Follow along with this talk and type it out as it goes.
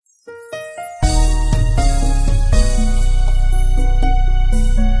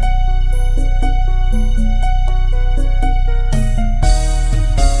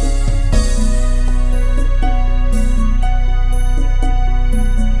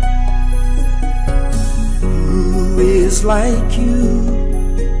is like you,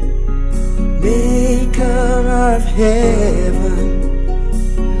 maker of heaven,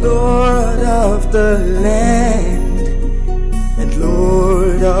 Lord of the land, and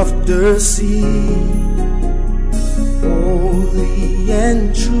Lord of the sea, holy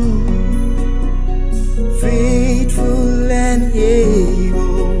and true, faithful and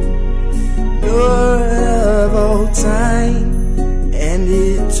able, Lord of all time and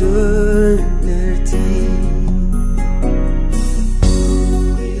eternity.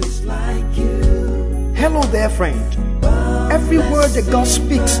 Who is like you? Hello there, friend. Every word that God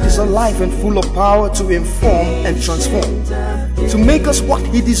speaks is alive and full of power to inform and transform, to make us what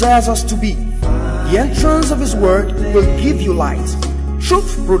He desires us to be. The entrance of His word will give you light.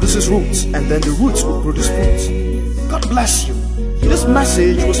 Truth produces roots, and then the roots will produce fruits. God bless you. This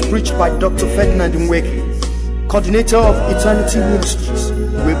message was preached by Dr. Ferdinand Nweke, coordinator of Eternity Ministries.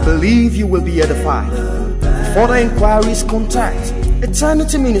 We believe you will be edified. For further inquiries, contact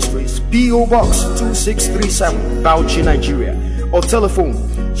Eternity Ministries, P.O. Box 2637, Bauchi, Nigeria, or telephone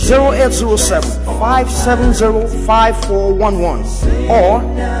 0807-570-5411 or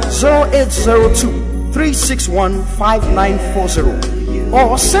 0802-361-5940,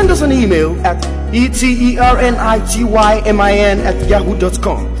 or send us an email at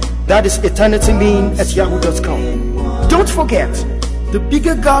eternityminin@yahoo.com. That is eternitymean@yahoo.com. Don't forget, the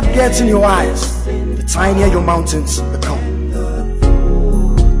bigger God gets in your eyes, the tinier your mountains become.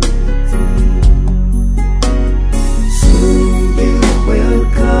 Soon you will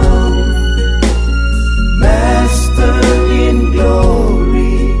come, Master in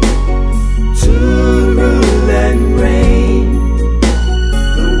glory, to rule and reign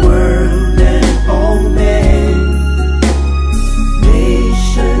the world and all men.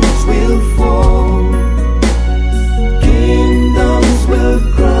 Nations will fall, kingdoms will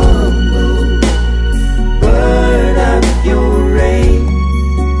crumble, burn up your reign,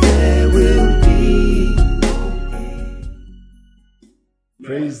 there will be no end.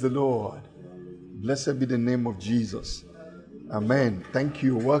 Praise the Lord. Blessed be the name of Jesus. Amen. Thank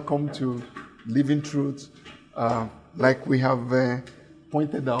you. Welcome to Living Truth. Like we have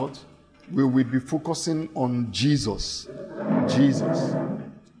pointed out, we will be focusing on Jesus. Jesus.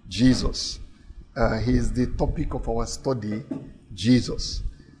 He is the topic of our study. Jesus.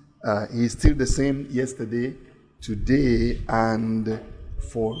 He is still the same yesterday, today, and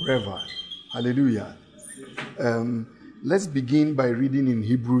forever. Hallelujah. Let's begin by reading in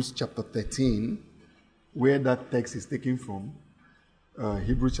Hebrews chapter 13, where that text is taken from.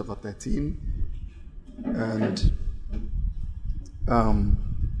 Hebrews chapter 13. And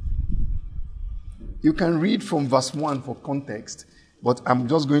you can read from verse 1 for context, but I'm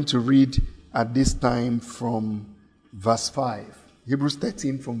just going to read at this time from verse 5. Hebrews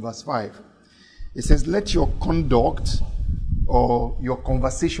 13 from verse 5. It says, let your conduct, or your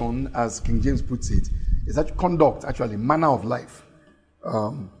conversation, as King James puts it, is that conduct, actually, manner of life.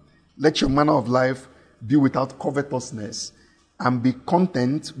 Let your manner of life be without covetousness, and be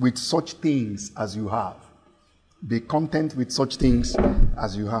content with such things as you have. Be content with such things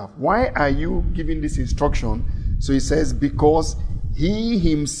as you have. Why are you giving this instruction? So he says, because he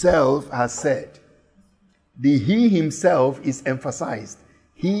himself has said. The he himself is emphasized.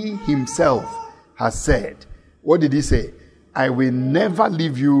 He himself has said. What did he say? I will never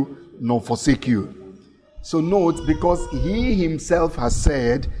leave you nor forsake you. So note, because he himself has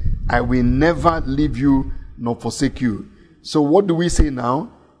said, I will never leave you nor forsake you. So what do we say now?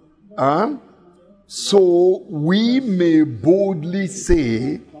 So we may boldly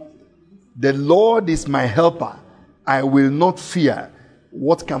say, the Lord is my helper. I will not fear.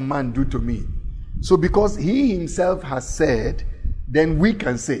 What can man do to me? So because he himself has said, then we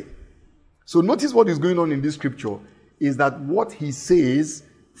can say. So notice what is going on in this scripture is that what he says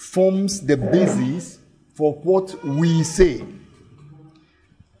forms the basis for what we say.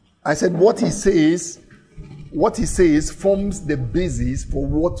 I said what he says forms the basis for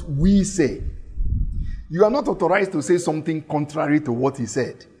what we say. You are not authorized to say something contrary to what he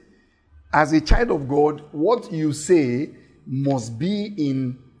said. As a child of God, what you say must be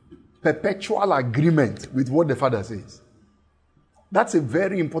in perpetual agreement with what the Father says. That's a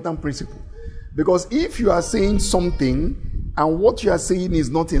very important principle. Because if you are saying something and what you are saying is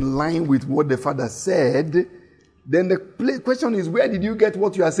not in line with what the Father said, then the question is, where did you get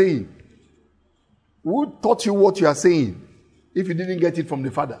what you are saying? Who taught you what you are saying if you didn't get it from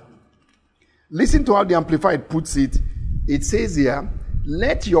the Father? Listen to how the Amplified puts it. It says here,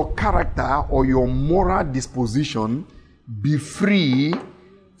 let your character or your moral disposition be free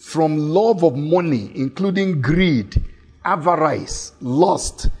from love of money, including greed, avarice,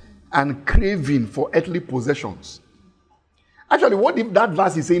 lust, and craving for earthly possessions. Actually, what if that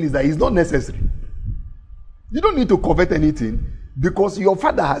verse is saying is that it's not necessary. You don't need to covet anything because your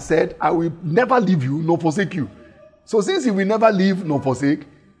father has said, I will never leave you nor forsake you. So since he will never leave nor forsake,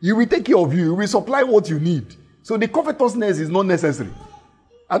 he will take care of you. He will supply what you need. So the covetousness is not necessary.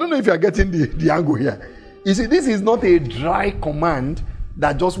 I don't know if you are getting the angle here. You see, this is not a dry command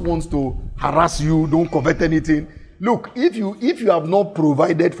that just wants to harass you, don't covet anything. Look, if you have not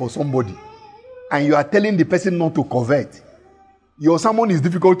provided for somebody and you are telling the person not to covet, your sermon is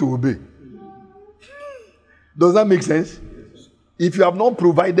difficult to obey. Does that make sense? If you have not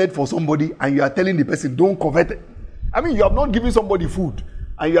provided for somebody and you are telling the person don't covet, I mean, you have not given somebody food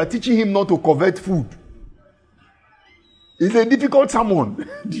and you are teaching him not to covet food. It's a difficult sermon.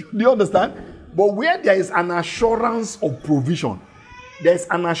 Do you understand? But where there is an assurance of provision, there's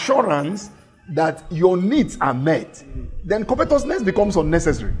an assurance that your needs are met, then covetousness becomes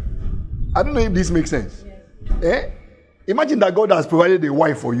unnecessary. I don't know if this makes sense. Imagine that God has provided a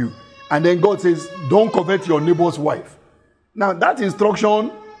wife for you, and then God says, don't covet your neighbor's wife. Now, that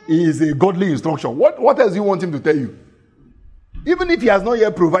instruction is a godly instruction. What else do you want him to tell you? Even if he has not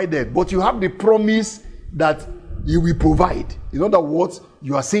yet provided, but you have the promise that he will provide. In other words,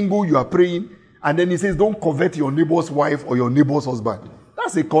 you are single, you are praying, and then he says, don't covet your neighbor's wife or your neighbor's husband.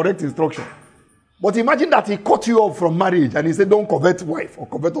 That's a correct instruction. But imagine that he cut you off from marriage and he said, don't covet wife or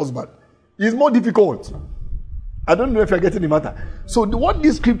covet husband. It's more difficult. I don't know if you're getting the matter. So what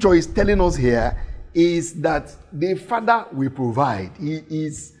this scripture is telling us here is that the Father will provide. He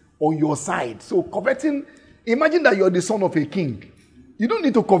is on your side. So coveting, imagine that you're the son of a king. You don't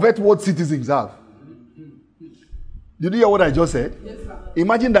need to covet what citizens have. Did you hear what I just said? Yes, sir.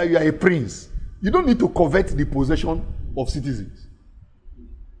 Imagine that you are a prince. You don't need to covet the possession of citizens.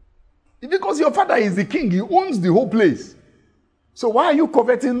 Because your father is the king. He owns the whole place. So why are you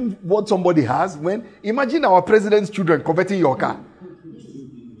coveting what somebody has when, imagine our president's children coveting your car.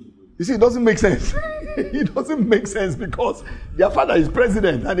 You see, it doesn't make sense. It doesn't make sense because their father is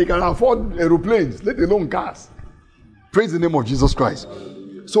president and he can afford aeroplanes, let alone cars. Praise the name of Jesus Christ.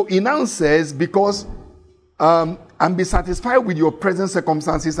 So he now says, because and be satisfied with your present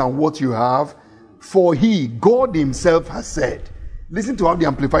circumstances and what you have, for he, God himself has said. Listen to how the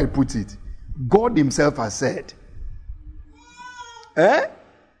Amplified puts it. God himself has said,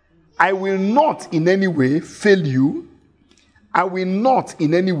 I will not in any way fail you. I will not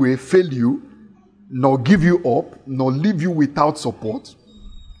in any way fail you, nor give you up, nor leave you without support.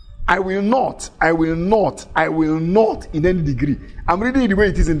 I will not in any degree. I'm reading it the way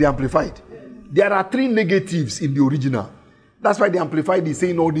it is in the Amplified. There are 3 negatives in the original. That's why the Amplified is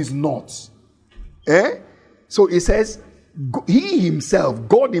saying all these nots. So it says, he himself,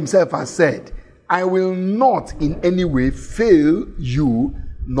 God himself has said, I will not in any way fail you,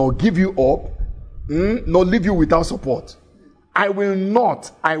 nor give you up, nor leave you without support. I will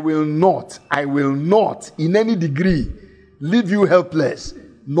not in any degree leave you helpless,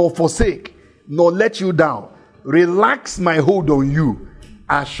 nor forsake, nor let you down. Relax my hold on you.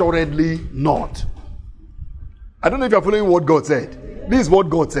 Assuredly not. I don't know if you're following what God said. This is what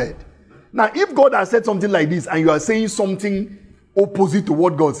God said. Now, if God has said something like this and you are saying something opposite to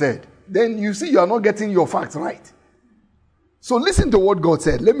what God said, then you see you are not getting your facts right. So listen to what God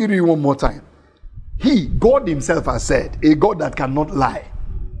said. Let me read one more time. He, God himself has said, a God that cannot lie.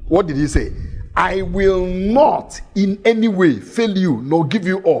 What did he say? I will not in any way fail you, nor give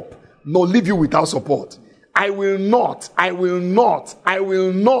you up, nor leave you without support. I will not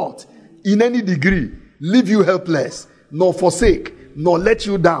in any degree leave you helpless, nor forsake, nor let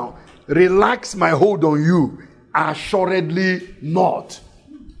you down. Relax my hold on you. Assuredly not.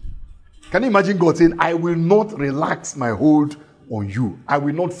 Can you imagine God saying, I will not relax my hold on you. I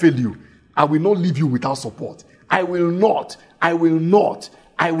will not fail you. I will not leave you without support. I will not.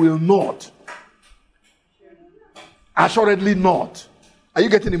 Assuredly not. Are you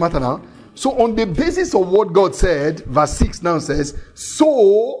getting the matter now? So on the basis of what God said, verse 6 now says,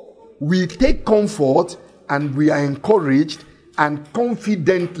 so we take comfort and we are encouraged and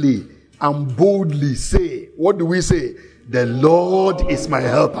confidently and boldly say, what do we say? The Lord is my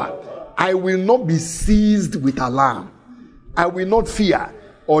helper. I will not be seized with alarm. I will not fear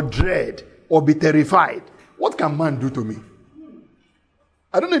or dread or be terrified. What can man do to me?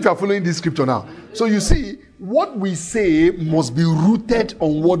 I don't know if you are following this scripture now. So you see, what we say must be rooted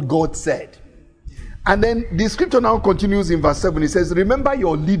on what God said. And then the scripture now continues in verse 7. It says, remember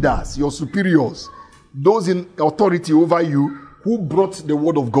your leaders, your superiors, those in authority over you who brought the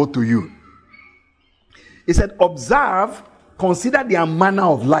word of God to you. It said, observe, consider their manner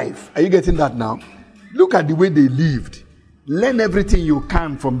of life. Are you getting that now? Look at the way they lived. Learn everything you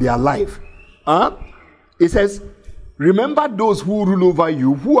can from their life. It says, Remember those who rule over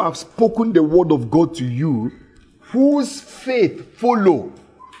you, who have spoken the word of God to you, whose faith follow.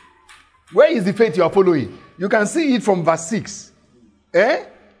 Where is the faith you are following? You can see it from verse 6.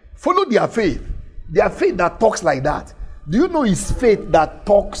 Follow their faith. Their faith that talks like that. Do you know it's faith that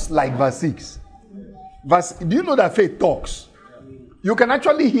talks like verse 6? Do you know that faith talks? You can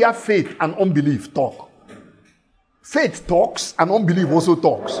actually hear faith and unbelief talk. Faith talks and unbelief also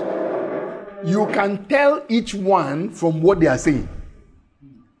talks. You can tell each one from what they are saying.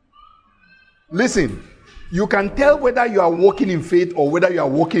 Listen, you can tell whether you are walking in faith or whether you are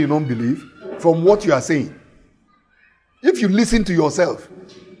walking in unbelief from what you are saying. If you listen to yourself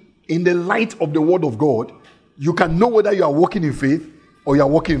in the light of the word of God, you can know whether you are walking in faith or you are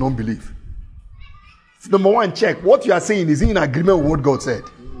walking in unbelief. Number one, check what you are saying is in agreement with what God said.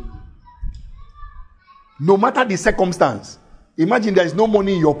 No matter the circumstance. Imagine there is no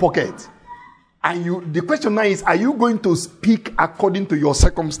money in your pocket. And the question now is, are you going to speak according to your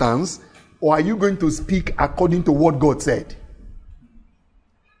circumstance, or are you going to speak according to what God said?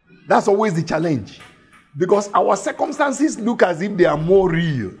 That's always the challenge. Because our circumstances look as if they are more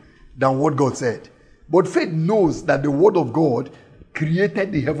real than what God said. But faith knows that the word of God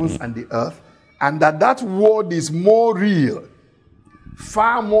created the heavens and the earth, and that word is more real,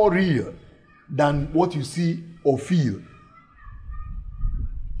 far more real than what you see or feel.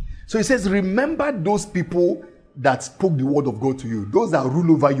 So he says, remember those people that spoke the word of God to you, those that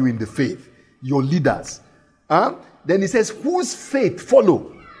rule over you in the faith, your leaders. Then he says, whose faith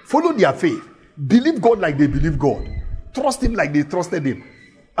follow? Follow their faith. Believe God like they believe God. Trust him like they trusted him.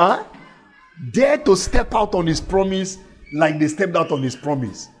 Dare to step out on his promise like they stepped out on his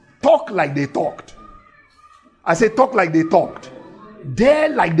promise. Talk like they talked. I say talk like they talked. Dare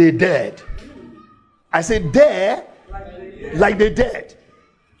like they dared. I say dare like they dared.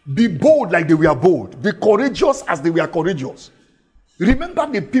 Be bold like they were bold. Be courageous as they were courageous. Remember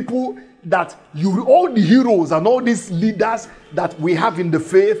the people that all the heroes and all these leaders that we have in the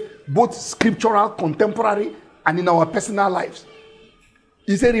faith, both scriptural, contemporary, and in our personal lives.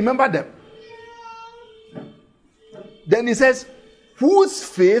 He said, remember them. Then he says, whose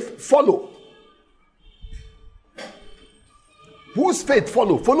faith follow? Whose faith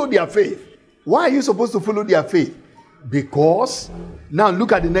follow? Follow their faith. Why are you supposed to follow their faith? Because, now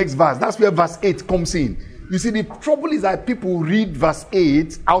look at the next verse. That's where verse 8 comes in. You see, the trouble is that people read verse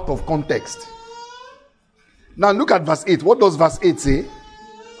 8 out of context. Now look at verse 8. What does verse 8 say?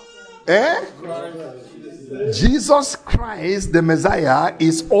 Jesus Christ, the Messiah,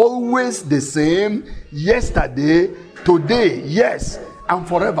 is always the same yesterday, today, yes, and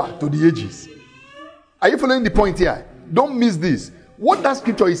forever, to the ages. Are you following the point here? Don't miss this. What that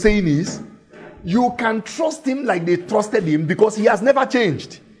scripture is saying is, you can trust him like they trusted him because he has never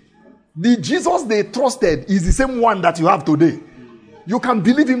changed. The Jesus they trusted is the same one that you have today. You can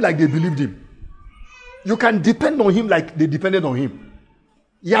believe him like they believed him. You can depend on him like they depended on him.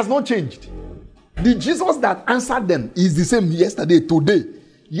 He has not changed. The Jesus that answered them is the same yesterday, today.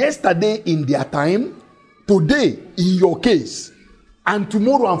 Yesterday in their time, today in your case, and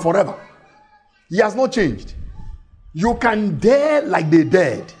tomorrow and forever. He has not changed. You can dare like they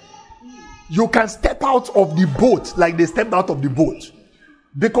dared. You can step out of the boat like they stepped out of the boat.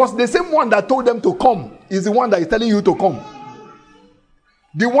 Because the same one that told them to come is the one that is telling you to come.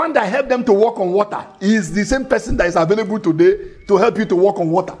 The one that helped them to walk on water is the same person that is available today to help you to walk on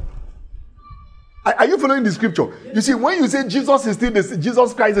water. Are you following the scripture? You see, when you say Jesus is still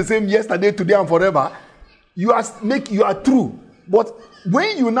Jesus Christ the same yesterday, today, and forever, you are true. But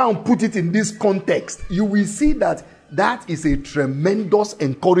when you now put it in this context, you will see that is a tremendous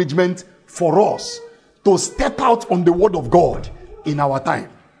encouragement for us to step out on the word of God in our time.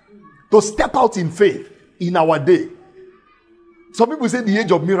 To step out in faith in our day. Some people say the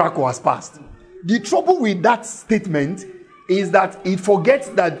age of miracle has passed. The trouble with that statement is that it forgets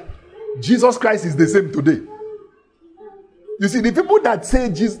that Jesus Christ is the same today. You see, the people that say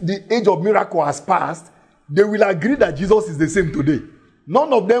the age of miracle has passed, they will agree that Jesus is the same today.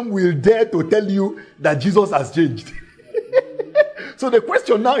 None of them will dare to tell you that Jesus has changed. So the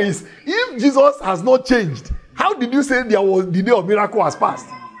question now is, if Jesus has not changed, how did you say the day of miracle has passed?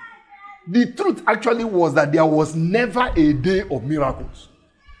 The truth actually was that there was never a day of miracles.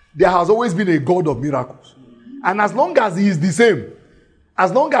 There has always been a God of miracles. And as long as he is the same,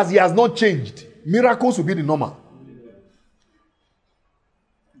 as long as he has not changed, miracles will be the normal.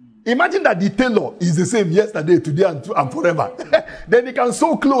 Imagine that the tailor is the same yesterday, today, and forever. Then he can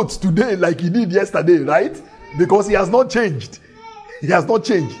sew clothes today like he did yesterday, right? Because he has not changed. He has not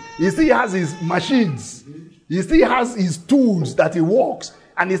changed. He still has his machines. He still has his tools that he works.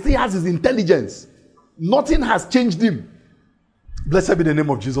 And he still has his intelligence. Nothing has changed him. Blessed be the name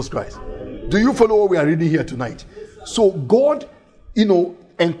of Jesus Christ. Do you follow what we are reading here tonight? So God,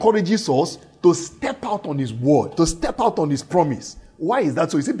 encourages us to step out on his word, to step out on his promise. Why is that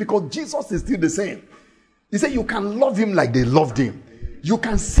so? You see, because Jesus is still the same. He said you can love him like they loved him. You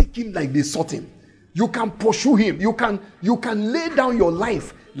can seek him like they sought him. You can pursue him. You can lay down your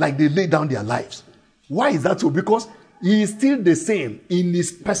life like they lay down their lives. Why is that so? Because he is still the same in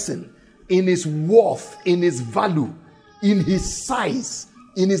his person, in his worth, in his value, in his size,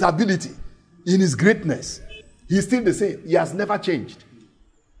 in his ability, in his greatness. He is still the same. He has never changed.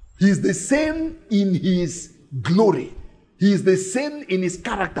 He is the same in his glory. He is the same in his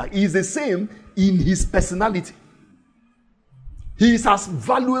character. He is the same in his personality. He is as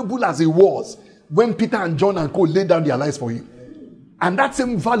valuable as he was when Peter and John and co laid down their lives for him. And that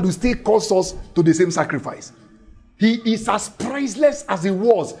same value still calls us to the same sacrifice. He is as priceless as he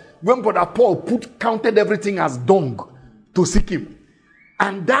was when Brother Paul counted everything as dung to seek him.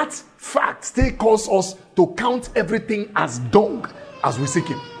 And that fact still calls us to count everything as dung as we seek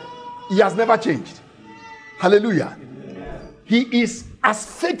him. He has never changed. Hallelujah. He is as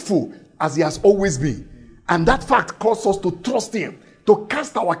faithful as he has always been. And that fact calls us to trust him, to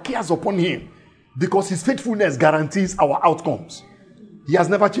cast our cares upon him, because his faithfulness guarantees our outcomes. He has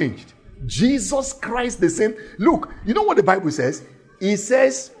never changed. Jesus Christ the same. Look, you know what the Bible says? It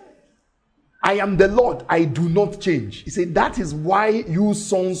says, I am the Lord, I do not change. He said, that is why you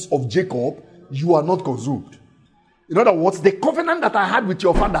sons of Jacob, you are not consumed. In other words, the covenant that I had with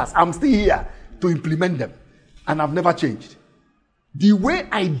your fathers, I'm still here to implement them. And I've never changed. The way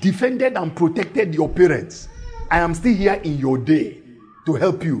I defended and protected your parents, I am still here in your day to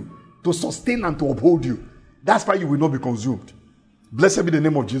help you, to sustain and to uphold you. That's why you will not be consumed. Blessed be the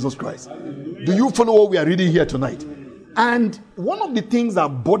name of Jesus Christ. Do you follow what we are reading here tonight? And one of the things that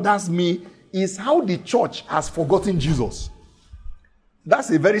bothers me is how the church has forgotten Jesus. That's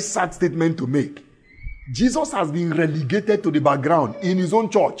a very sad statement to make. Jesus has been relegated to the background in his own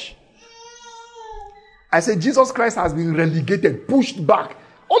church. I said Jesus Christ has been relegated, pushed back.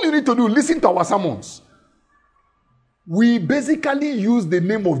 All you need to do, listen to our sermons. We basically use the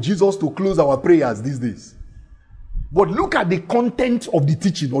name of Jesus to close our prayers these days. But look at the content of the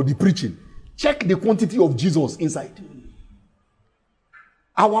teaching or the preaching. Check the quantity of Jesus inside.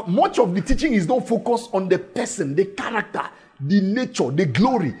 Much of the teaching is not focused on the person, the character, the nature, the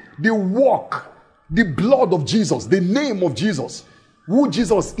glory, the work, the blood of Jesus, the name of Jesus, who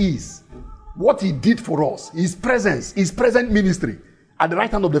Jesus is, what he did for us, his presence, his present ministry at the right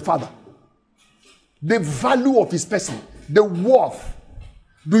hand of the Father, the value of his person, the worth.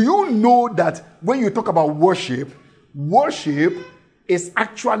 Do you know that when you talk about worship, worship is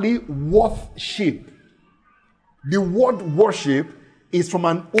actually worthship? The word worship is from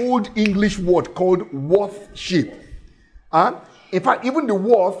an old English word called worthship. In fact, even the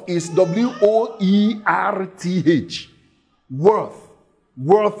worth is W-O-E-R-T-H.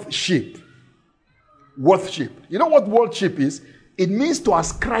 Worthship. Worthship. You know what worthship is? It means to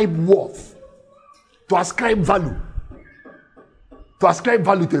ascribe worth, to ascribe value, to ascribe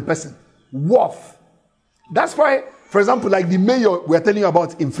value to a person. Worth. That's why, for example, like the mayor we're telling you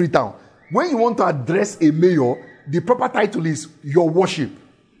about in Freetown, when you want to address a mayor, the proper title is your worship.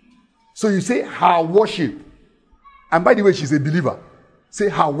 So you say her worship. And by the way, she's a believer. Say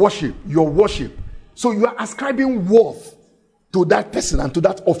her worship, your worship. So you are ascribing worth to that person and to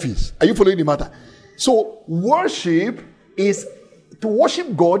that office. Are you following the matter? So worship is, to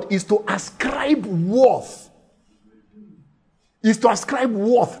worship God is to ascribe worth. Is to ascribe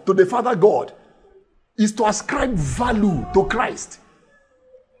worth to the Father God. Is to ascribe value to Christ.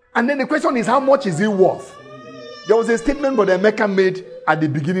 And then the question is, how much is he worth? There was a statement Brother Emeka made at the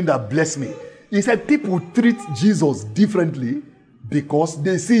beginning that blessed me. He said people treat Jesus differently because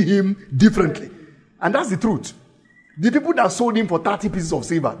they see him differently. And that's the truth. The people that sold him for 30 pieces of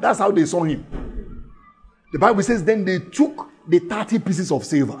silver, that's how they saw him. The Bible says then they took the 30 pieces of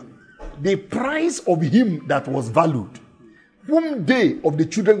silver, the price of him that was valued, whom they of the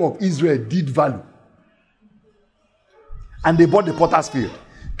children of Israel did value. And they bought the potter's field.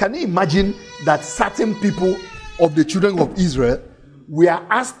 Can you imagine that certain people of the children of Israel were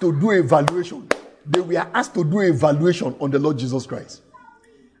asked to do a valuation? They were asked to do a valuation on the Lord Jesus Christ.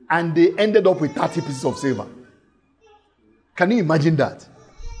 And they ended up with 30 pieces of silver. Can you imagine that?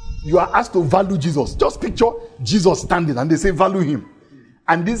 You are asked to value Jesus. Just picture Jesus standing and they say value him.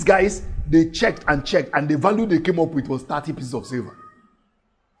 And these guys, they checked and the value they came up with was 30 pieces of silver.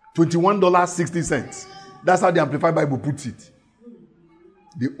 $21.60. That's how the Amplified Bible puts it.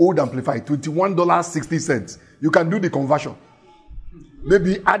 The old Amplified, $21.60. You can do the conversion.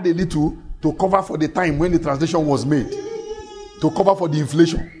 Maybe add a little to cover for the time when the translation was made, to cover for the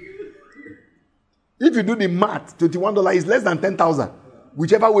inflation. If you do the math, $21 is less than 10,000,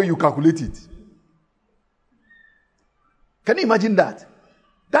 whichever way you calculate it. Can you imagine that?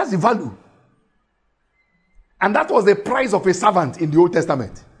 That's the value. And that was the price of a servant in the Old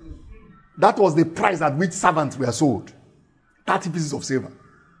Testament. That was the price at which servants were sold. 30 pieces of silver.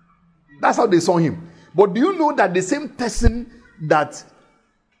 That's how they saw him. But do you know that the same person that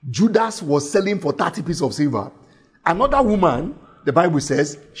Judas was selling for 30 pieces of silver, another woman, the Bible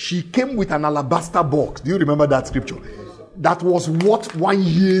says, she came with an alabaster box. Do you remember that scripture? That was worth 1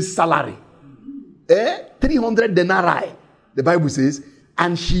 year's salary. 300 denarii, the Bible says,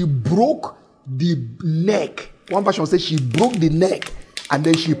 and she broke the neck. One version says she broke the neck and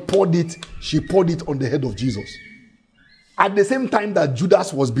then she poured it on the head of Jesus. At the same time that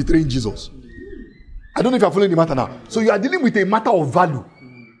Judas was betraying Jesus. I don't know if you're following the matter now. So you are dealing with a matter of value.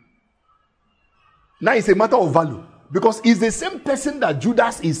 Now it's a matter of value. Because it's the same person that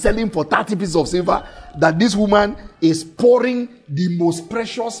Judas is selling for 30 pieces of silver that this woman is pouring the most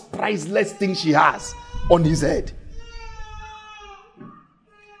precious, priceless thing she has on his head.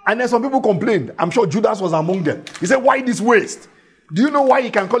 And then some people complained. I'm sure Judas was among them. He said, why this waste? Do you know why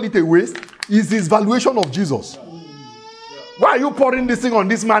he can call it a waste? It's his valuation of Jesus. Why are you pouring this thing on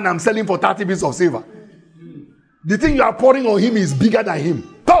this man I'm selling for 30 pieces of silver? The thing you are pouring on him is bigger than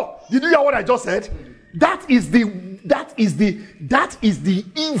him. Oh, did you hear what I just said? That is the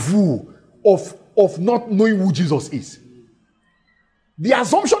evil of not knowing who Jesus is. The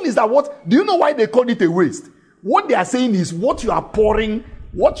assumption is that do you know why they call it a waste? What they are saying is what you are pouring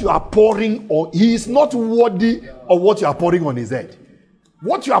on, he is not worthy of what you are pouring on his head.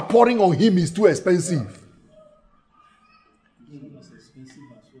 What you are pouring on him is too expensive.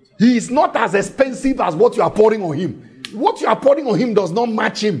 He is not as expensive as what you are pouring on him. What you are pouring on him does not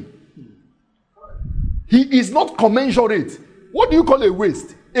match him. He is not commensurate. What do you call a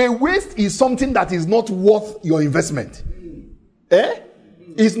waste? A waste is something that is not worth your investment.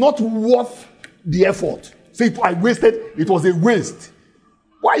 It's not worth the effort. Say, I wasted, it was a waste.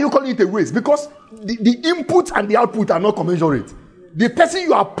 Why are you calling it a waste? Because the input and the output are not commensurate. The person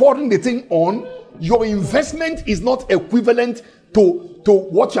you are pouring the thing on, your investment is not equivalent to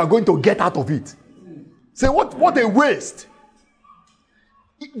what you are going to get out of it. Say, what a waste.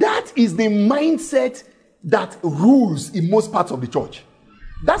 That is the mindset that rules in most parts of the church.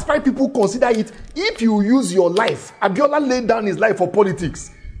 That's why people consider it, if you use your life, Abiola laid down his life for politics.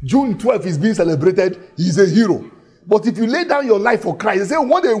 June 12th is being celebrated, he's a hero. But if you lay down your life for Christ, they say,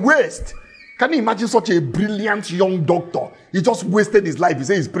 what a waste. Can you imagine such a brilliant young doctor? He just wasted his life. He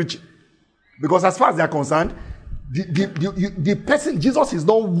says he's preaching. Because as far as they are concerned, the person, Jesus, is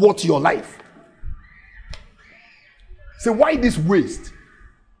not worth your life. So why this waste?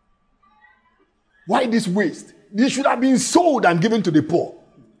 Why this waste? This should have been sold and given to the poor.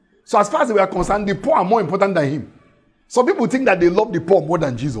 So as far as we are concerned, the poor are more important than him. Some people think that they love the poor more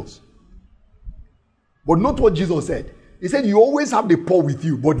than Jesus. But not what Jesus said. He said, you always have the poor with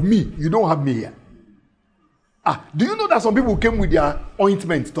you, but me, you don't have me here. Do you know that some people came with their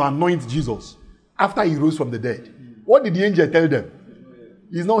ointment to anoint Jesus after he rose from the dead? What did the angel tell them?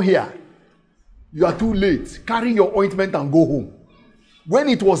 He's not here. You are too late. Carry your ointment and go home. When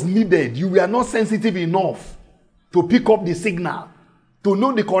it was needed, you were not sensitive enough to pick up the signal, to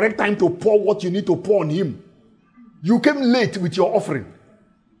know the correct time to pour what you need to pour on him. You came late with your offering.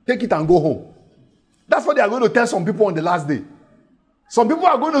 Take it and go home. That's what they are going to tell some people on the last day. Some people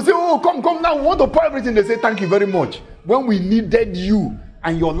are going to say, oh, come now, we want to pour everything. They say, thank you very much. When we needed you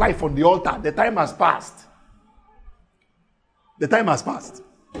and your life on the altar, the time has passed. The time has passed.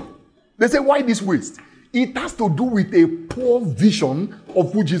 They say, why this waste? It has to do with a poor vision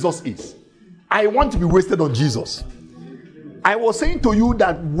of who Jesus is. I want to be wasted on Jesus. I was saying to you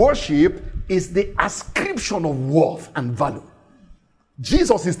that worship is the ascription of worth and value.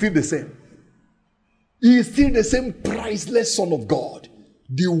 Jesus is still the same. He is still the same priceless Son of God,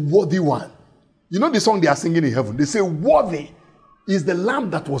 the worthy one. You know the song they are singing in heaven? They say, worthy is the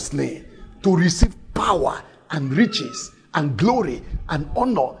Lamb that was slain to receive power and riches and glory and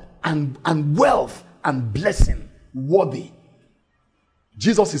honor and wealth and blessing. Worthy.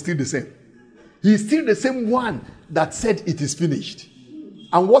 Jesus is still the same. He is still the same one that said it is finished.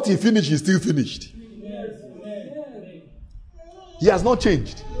 And what he finished is still finished. He has not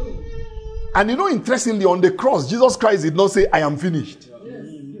changed. And you know, interestingly, on the cross, Jesus Christ did not say, I am finished.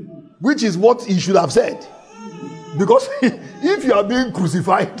 Which is what he should have said. Because if you are being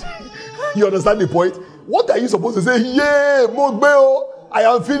crucified, you understand the point? What are you supposed to say? Yeah, Mogbeo, I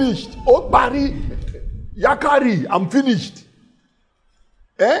am finished. Oh, Bari, Yakari, I'm finished.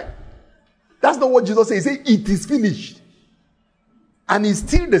 That's not what Jesus said. He said, it is finished. And it's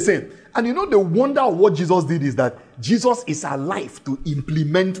still the same. And you know the wonder of what Jesus did is that Jesus is alive to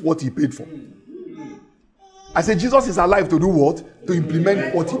implement what he paid for. I said Jesus is alive to do what? To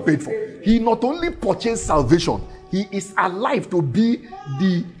implement what he paid for. He not only purchased salvation, he is alive to be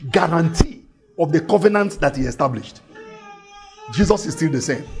the guarantee of the covenant that he established. Jesus is still the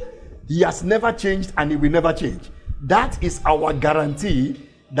same. He has never changed and he will never change. That is our guarantee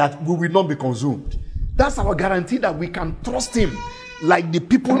that we will not be consumed. That's our guarantee that we can trust him like the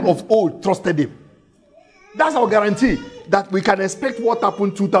people of old trusted him. That's our guarantee that we can expect what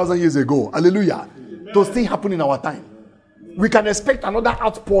happened 2,000 years ago. Hallelujah. To still happen in our time. We can expect another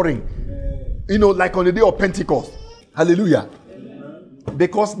outpouring, like on the day of Pentecost. Hallelujah.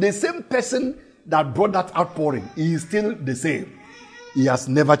 Because the same person that brought that outpouring, he is still the same. He has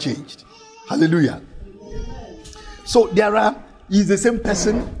never changed. Hallelujah. So he is the same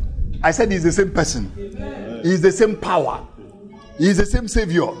person. I said he's the same person. He is the same power. He is the same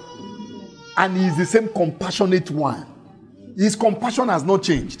Savior. And he is the same compassionate one. His compassion has not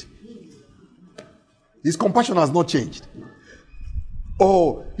changed. His compassion has not changed.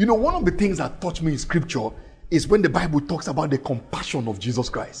 Oh, one of the things that touched me in scripture is when the Bible talks about the compassion of Jesus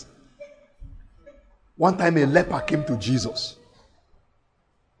Christ. One time a leper came to Jesus.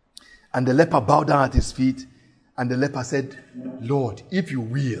 And the leper bowed down at his feet. And the leper said, Lord, if you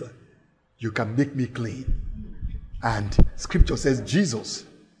will, you can make me clean. And scripture says Jesus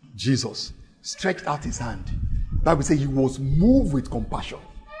stretched out his hand. The Bible says he was moved with compassion.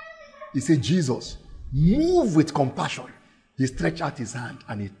 He said, Jesus, moved with compassion. He stretched out his hand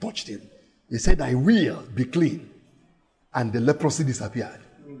and he touched him. He said, I will be clean. And the leprosy disappeared.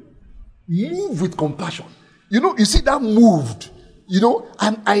 Moved with compassion. You see that moved.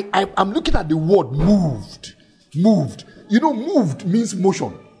 And I'm looking at the word moved. Moved. Moved means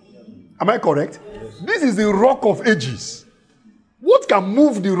motion. Am I correct? Yes. This is the rock of ages. What can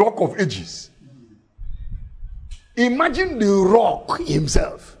move the rock of ages? Imagine the rock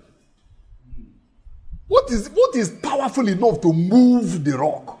himself. What is powerful enough to move the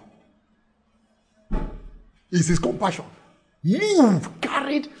rock? Is his compassion.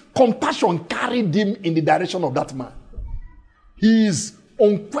 Compassion carried him in the direction of that man. His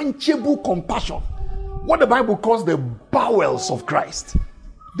unquenchable compassion. What the Bible calls the bowels of Christ.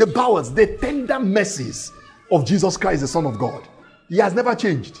 The bowels, the tender mercies of Jesus Christ, the Son of God. He has never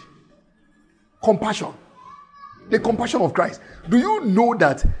changed. Compassion. The compassion of Christ. Do you know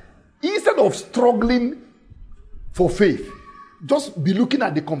that instead of struggling for faith, just be looking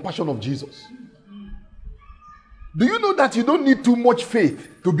at the compassion of Jesus? Do you know that you don't need too much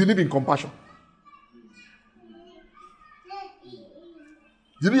faith to believe in compassion?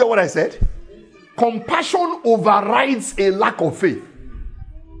 Did you hear what I said? Compassion overrides a lack of faith.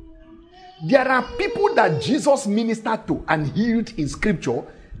 There are people that Jesus ministered to and healed in scripture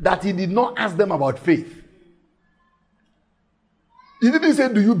that he did not ask them about faith. He didn't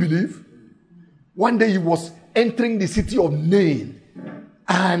say, do you believe? One day he was entering the city of Nain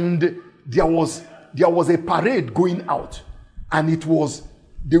and there was a parade going out, and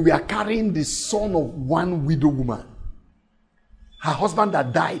they were carrying the son of one widow woman. Her husband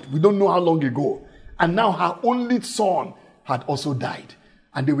had died, we don't know how long ago, and now her only son had also died,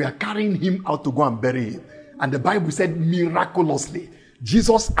 and they were carrying him out to go and bury him. And the Bible said miraculously,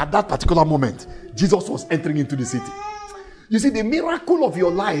 Jesus, at that particular moment, Jesus was entering into the city. You see, the miracle of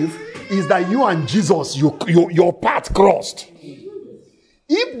your life is that you and Jesus, your path crossed.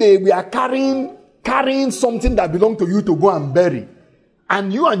 If they were carrying something that belonged to you to go and bury,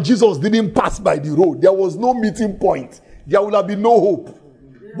 and you and Jesus didn't pass by the road, there was no meeting point, there would have been no hope.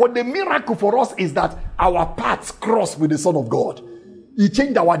 But the miracle for us is that our paths crossed with the Son of God. He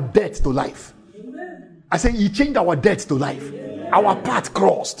changed our death to life. I say he changed our death to life. Our path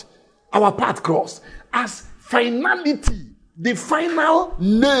crossed. Our path crossed. As finality, the final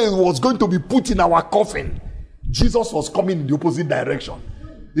nail was going to be put in our coffin, Jesus was coming in the opposite direction.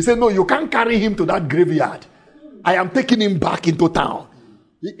 He said, no, you can't carry him to that graveyard. I am taking him back into town.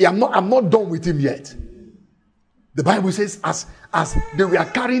 I'm not done with him yet. The Bible says, as they were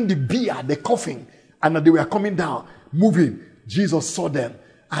carrying the bier, the coffin, and they were coming down, moving, Jesus saw them,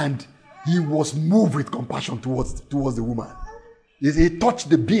 and he was moved with compassion towards the woman. He touched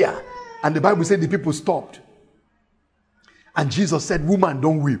the bier, and the Bible said the people stopped. And Jesus said, woman,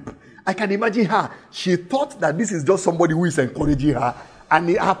 don't weep. I can imagine her. She thought that this is just somebody who is encouraging her. And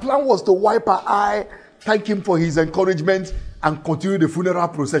her plan was to wipe her eye, thank him for his encouragement, and continue the funeral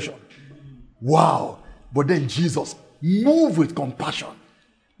procession. Wow. But then Jesus moved with compassion.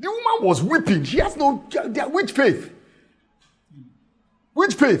 The woman was weeping. She has which faith?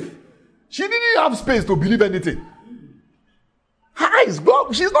 Which faith? She didn't have space to believe anything. Her eyes,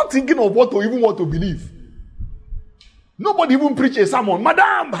 God, she's not thinking of what to believe. Nobody even preach a sermon.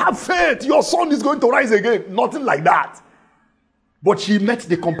 Madam, have faith. Your son is going to rise again. Nothing like that. But she met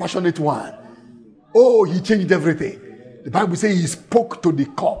the compassionate one. Oh, he changed everything. The Bible says he spoke to the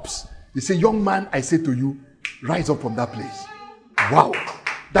corpse. He said, young man, I say to you, rise up from that place. Wow.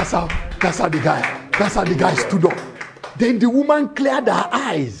 That's how the guy stood up. Then the woman cleared her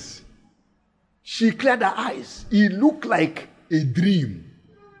eyes. She cleared her eyes. It looked like a dream.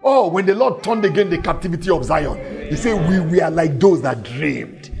 Oh, when the Lord turned again the captivity of Zion, he said, we are like those that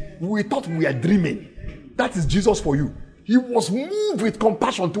dreamed. We thought we were dreaming. That is Jesus for you. He was moved with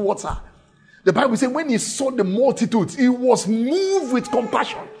compassion towards her. The Bible says when he saw the multitudes, he was moved with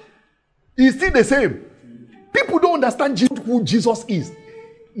compassion. He's still the same. People don't understand who Jesus is.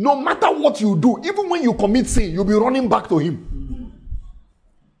 No matter what you do, even when you commit sin, you'll be running back to him.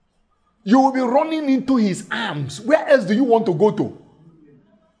 You will be running into his arms. Where else do you want to go to?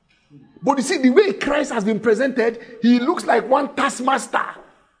 But you see, the way Christ has been presented, he looks like one taskmaster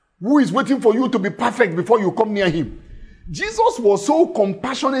who is waiting for you to be perfect before you come near him. Jesus was so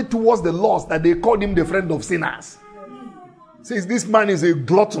compassionate towards the lost that they called him the friend of sinners. Says this man is a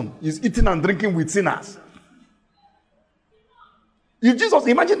glutton. He's eating and drinking with sinners. If Jesus,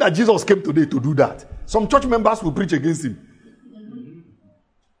 imagine that Jesus came today to do that. Some church members will preach against him.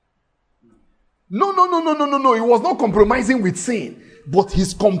 No. He was not compromising with sin, but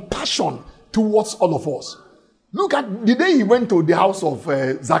his compassion towards all of us. Look at the day he went to the house of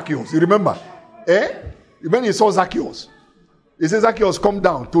Zacchaeus. You remember? When he saw Zacchaeus, he said, Zacchaeus, come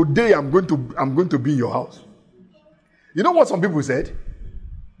down. Today I'm going to be in your house. You know what some people said?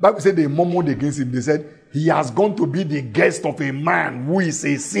 Bible said they murmured against him. They said, he has gone to be the guest of a man who is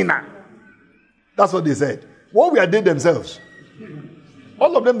a sinner. That's what they said. What were they themselves?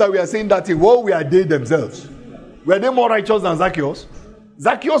 All of them that we are saying that, what were they themselves? Were they more righteous than Zacchaeus?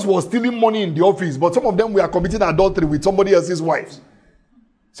 Zacchaeus was stealing money in the office, but some of them were committing adultery with somebody else's wives.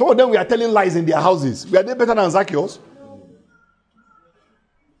 Some of them were telling lies in their houses. Were they better than Zacchaeus?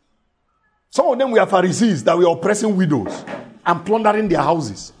 Some of them were Pharisees that were oppressing widows and plundering their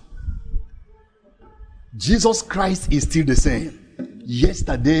houses. Jesus Christ is still the same.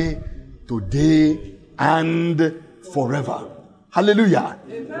 Yesterday, today, and forever. Hallelujah.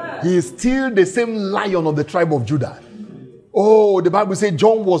 Amen. He is still the same Lion of the tribe of Judah. Oh, the Bible says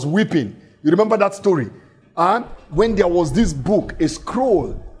John was weeping. You remember that story? And when there was this book, a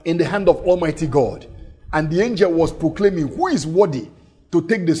scroll in the hand of Almighty God, and the angel was proclaiming, who is worthy to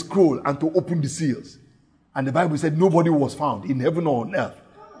take the scroll and to open the seals? And the Bible said nobody was found in heaven or on earth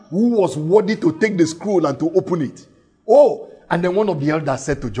who was worthy to take the scroll and to open it. Oh, and then one of the elders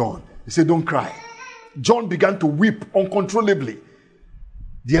said to John, he said, don't cry. John began to weep uncontrollably.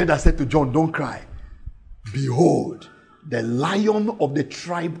 The elder said to John, don't cry. Behold, the Lion of the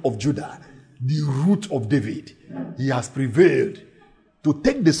tribe of Judah, the root of David, he has prevailed to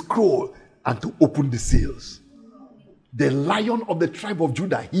take the scroll and to open the seals. The Lion of the tribe of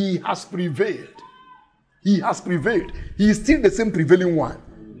Judah, he has prevailed. He has prevailed. He is still the same prevailing one.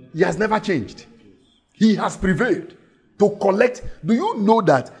 He has never changed. He has prevailed to collect. Do you know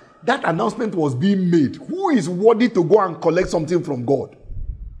that announcement was being made? Who is worthy to go and collect something from God?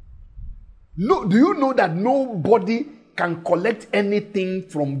 No, do you know that nobody can collect anything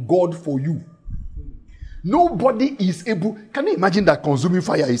from God for you? Nobody is able. Can you imagine that consuming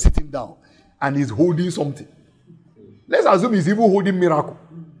fire is sitting down and is holding something? Let's assume he's even holding miracle.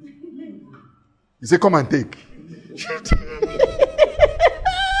 He said, come and take.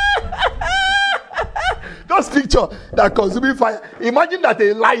 Just picture that consuming fire. Imagine that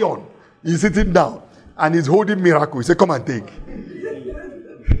a lion is sitting down and is holding miracle. He said, come and take.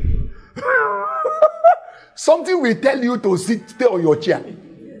 Something will tell you to stay on your chair.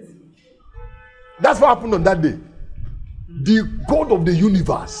 That's what happened on that day. The God of the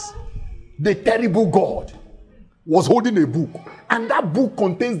universe, the terrible God, was holding a book. And that book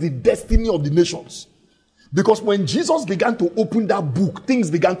contains the destiny of the nations. Because when Jesus began to open that book,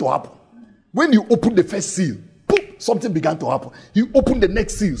 things began to happen. When he opened the first seal, poof, something began to happen. He opened the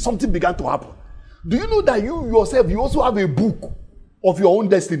next seal, something began to happen. Do you know that you yourself, you also have a book of your own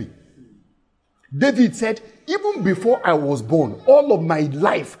destiny? David said, even before I was born, all of my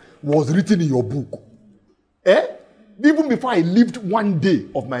life was written in your book. Even before I lived one day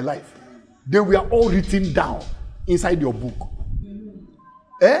of my life, they were all written down inside your book.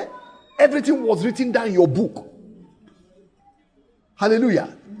 Everything was written down in your book.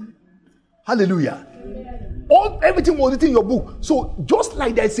 Hallelujah. Hallelujah. Everything was written in your book. So just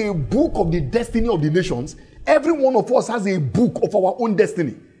like there's a book of the destiny of the nations, every one of us has a book of our own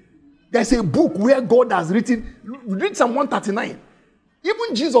destiny. There's a book where God has written. Read Psalm 139.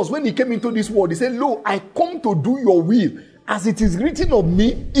 Even Jesus, when he came into this world, he said, "Lo, I come to do your will, as it is written of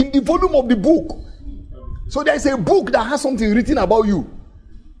me in the volume of the book." So there's a book that has something written about you.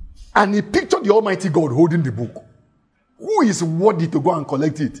 And he pictured the Almighty God holding the book. Who is worthy to go and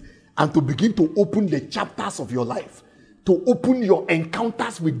collect it and to begin to open the chapters of your life, to open your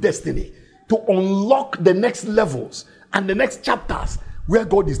encounters with destiny, to unlock the next levels and the next chapters where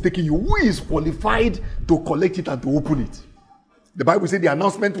God is taking you? Who is qualified to collect it and to open it? The Bible said the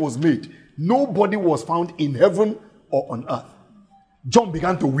announcement was made. Nobody was found in heaven or on earth. John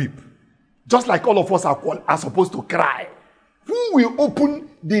began to weep. Just like all of us are supposed to cry. Who will open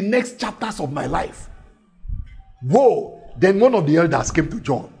the next chapters of my life? Whoa. Then one of the elders came to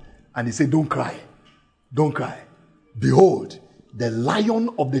John and he said, "Don't cry. Don't cry. Behold, the Lion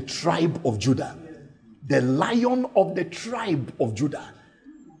of the tribe of Judah. The Lion of the tribe of Judah.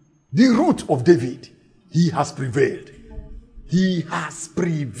 The Root of David. He has prevailed. He has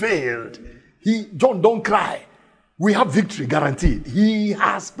prevailed." John, don't cry. We have victory guaranteed. He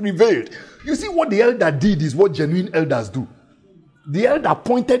has prevailed. You see, what the elder did is what genuine elders do. The elder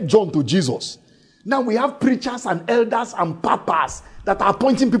pointed John to Jesus. Now we have preachers and elders and papas that are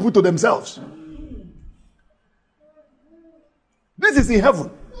pointing people to themselves. This is in heaven.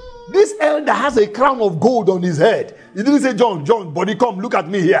 This elder has a crown of gold on his head. He didn't say, John, buddy, come, look at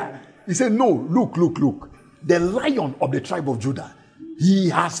me here. He said, no, look. The Lion of the tribe of Judah, he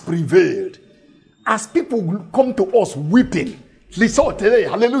has prevailed. As people come to us weeping, today,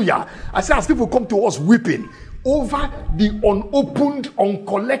 hallelujah. I say, as people come to us weeping over the unopened,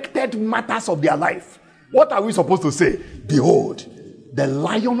 uncollected matters of their life, what are we supposed to say? Behold, the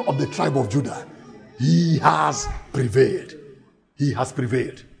Lion of the tribe of Judah, he has prevailed. He has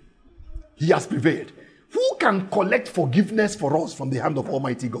prevailed. He has prevailed. Who can collect forgiveness for us from the hand of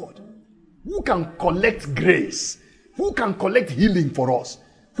Almighty God? Who can collect grace? Who can collect healing for us?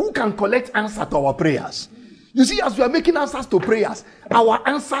 Who can collect answer to our prayers? You see, as we are making answers to prayers, our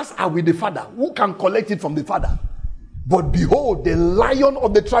answers are with the Father. Who can collect it from the Father? But behold, the Lion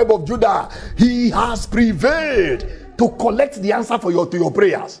of the tribe of Judah, he has prevailed to collect the answer to your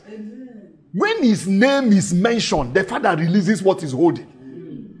prayers. When his name is mentioned, the Father releases what he's holding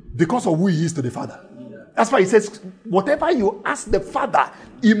because of who he is to the Father. That's why he says, whatever you ask the Father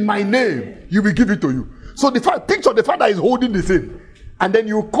in my name, he will give it to you. So the picture the Father is holding the thing. And then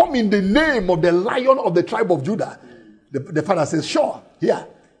you come in the name of the Lion of the tribe of Judah. The Father says, sure, here.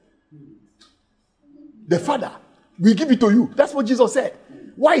 The Father will give it to you. That's what Jesus said.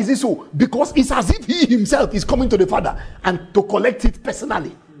 Why is it so? Because it's as if he himself is coming to the Father and to collect it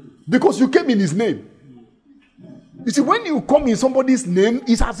personally. Because you came in his name. You see, when you come in somebody's name,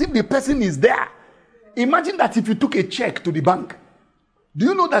 it's as if the person is there. Imagine that if you took a check to the bank. Do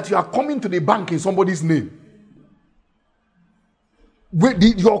you know that you are coming to the bank in somebody's name?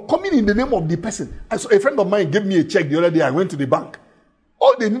 You're coming in the name of the person. So a friend of mine gave me a check the other day. I went to the bank.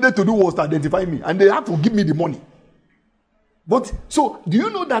 All they needed to do was to identify me, and they had to give me the money. But so, do you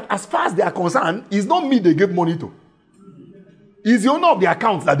know that as far as they are concerned, it's not me they gave money to. It's the owner of the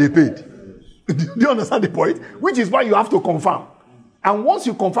account that they paid. Do you understand the point? Which is why you have to confirm. And once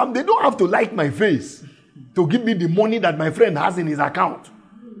you confirm, they don't have to like my face to give me the money that my friend has in his account.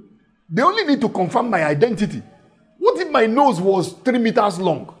 They only need to confirm my identity. What if my nose was 3 meters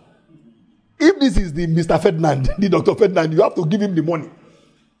long? If this is the Mr. Ferdinand, the Dr. Ferdinand, you have to give him the money.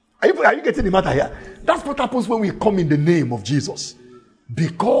 Are you getting the matter here? That's what happens when we come in the name of Jesus.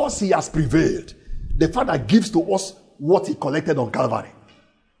 Because he has prevailed, the Father gives to us what he collected on Calvary.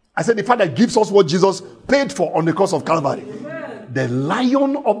 I said the Father gives us what Jesus paid for on the cross of Calvary. Amen. The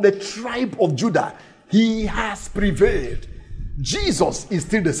Lion of the tribe of Judah, he has prevailed. Jesus is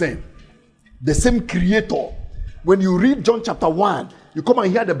still the same creator. When you read John chapter 1, you come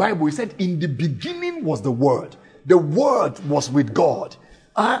and hear the Bible. He said, in the beginning was the Word. The Word was with God.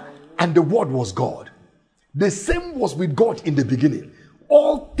 And the Word was God. The same was with God in the beginning.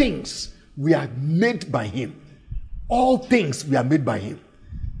 All things were made by him. All things were made by him.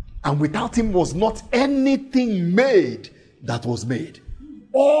 And without him was not anything made that was made.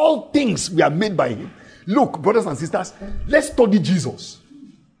 All things were made by him. Look, brothers and sisters, let's study Jesus.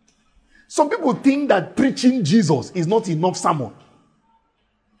 Some people think that preaching Jesus is not enough sermon.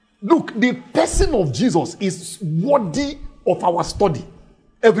 Look, the person of Jesus is worthy of our study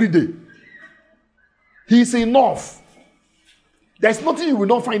every day. He is enough. There's nothing you will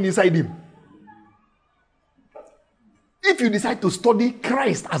not find inside him. If you decide to study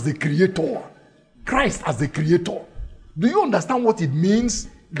Christ as the creator, do you understand what it means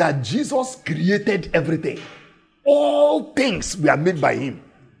that Jesus created everything? All things were made by him.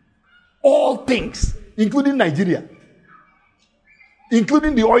 All things, including Nigeria,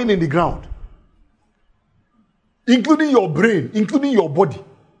 including the oil in the ground, including your brain, including your body.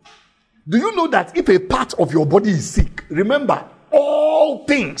 Do you know that if a part of your body is sick, remember, all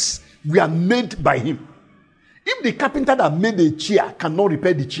things were made by him. If the carpenter that made a chair cannot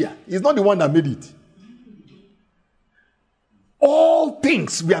repair the chair, he's not the one that made it. All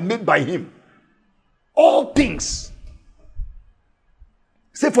things were made by him. All things.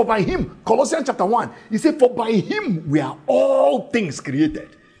 Say, for by him, Colossians chapter 1, he said, for by him were all things created,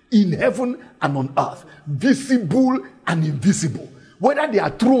 in heaven and on earth, visible and invisible. Whether they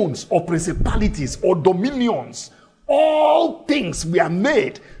are thrones or principalities or dominions, all things were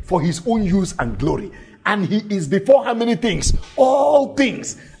made for his own use and glory. And he is before how many things? All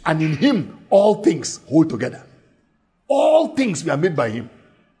things. And in him, all things hold together. All things were made by him.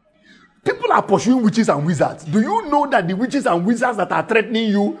 People are pursuing witches and wizards. Do you know that the witches and wizards that are threatening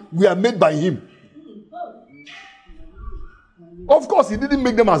you were made by him? Of course, he didn't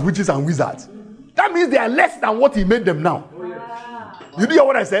make them as witches and wizards. That means they are less than what he made them now. You hear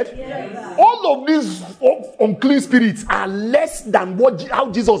what I said? Yes. All of these unclean spirits are less than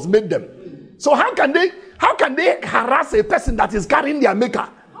how Jesus made them. So how can they harass a person that is carrying their maker?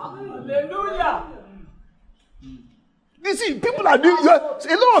 Hallelujah. You see, people are doing, a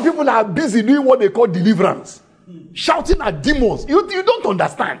lot of people are busy doing what they call deliverance, shouting at demons. You don't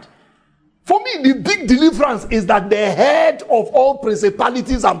understand. For me, the big deliverance is that the head of all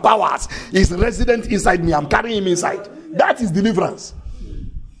principalities and powers is resident inside me. I'm carrying him inside. That is deliverance.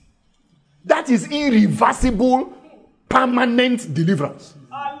 That is irreversible, permanent deliverance.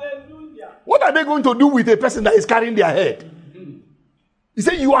 Hallelujah. What are they going to do with a person that is carrying their head? He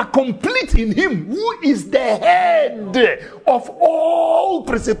said, you are complete in him who is the head of all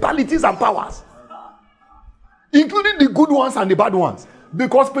principalities and powers, including the good ones and the bad ones.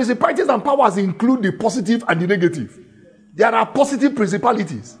 Because principalities and powers include the positive and the negative. There are positive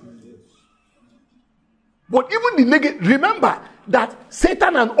principalities. But even the negative, remember that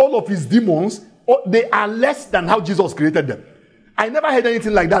Satan and all of his demons, they are less than how Jesus created them. I never heard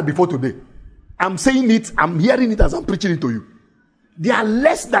anything like that before today. I'm saying it, I'm hearing it as I'm preaching it to you. They are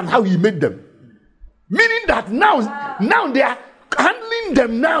less than how he made them. Meaning that now they are handling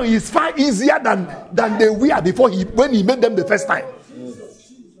them now is far easier than they were before when he made them the first time.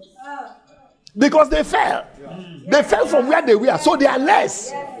 Because they fell. They fell from where they were. So they are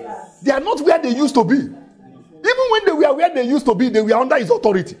less. They are not where they used to be. Even when they were where they used to be, they were under his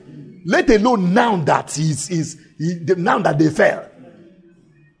authority. Let alone now that now that they fell.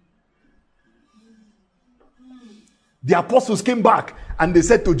 The apostles came back and they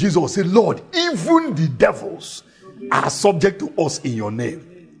said to Jesus, say, Lord, even the devils are subject to us in your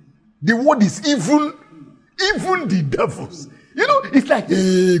name. The word is even the devils. You know, it's like,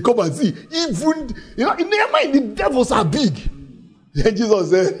 hey, come and see. Even, in their mind, the devils are big. Then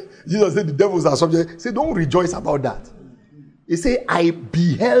Jesus said, the devils are subject. Say, don't rejoice about that. He said, I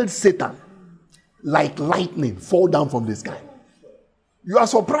beheld Satan like lightning fall down from the sky. You are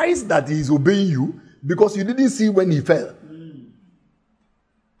surprised that he is obeying you because you didn't see when he fell.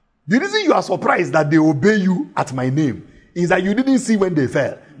 The reason you are surprised that they obey you at my name is that you didn't see when they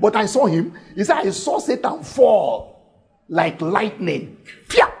fell. But I saw him. He said, I saw Satan fall like lightning.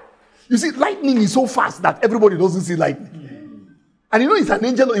 You see, lightning is so fast that everybody doesn't see lightning. And it's an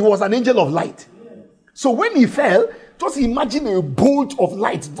angel. He was an angel of light. So when he fell, just imagine a bolt of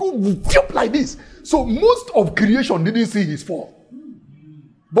light go like this. So most of creation didn't see his fall.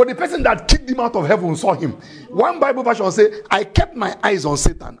 But the person that kicked him out of heaven saw him. One Bible version says, I kept my eyes on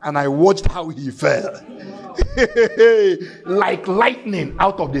Satan and I watched how he fell. Like lightning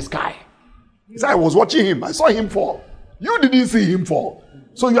out of the sky. He said, I was watching him. I saw him fall. You didn't see him fall.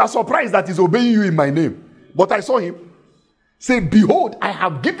 So you are surprised that he's obeying you in my name. But I saw him. Say, behold, I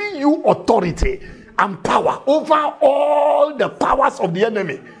have given you authority and power over all the powers of the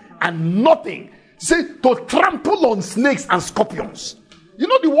enemy. And nothing. Say, to trample on snakes and scorpions. You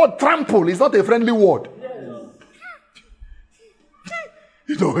know the word trample is not a friendly word.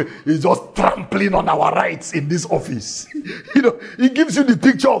 It's just trampling on our rights in this office. It gives you the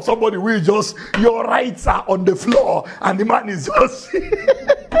picture of somebody who is just, your rights are on the floor and the man is just,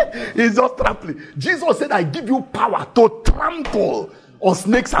 he's just trampling. Jesus said, I give you power to trample on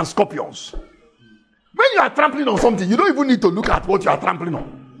snakes and scorpions. When you are trampling on something, you don't even need to look at what you are trampling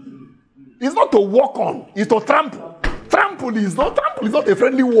on. It's not to walk on, it's to trample. Trample is not a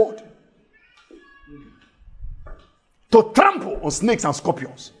friendly word. To trample on snakes and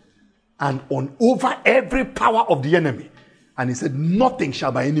scorpions and on over every power of the enemy. And he said, nothing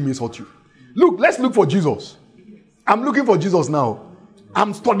shall by any means hurt you. Look, let's look for Jesus. I'm looking for Jesus now.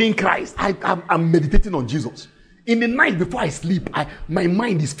 I'm studying Christ. I'm meditating on Jesus. In the night before I sleep, my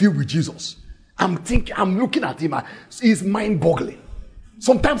mind is filled with Jesus. I'm thinking, I'm looking at him. It's mind-boggling.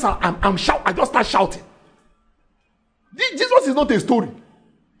 Sometimes I just start shouting. Jesus is not a story.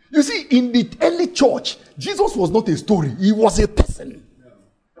 You see, in the early church, Jesus was not a story. He was a person.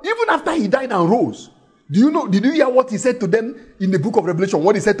 Even after he died and rose. Did you hear what he said to them in the book of Revelation?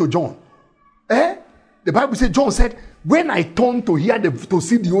 What he said to John? The Bible said, John said, when I turned to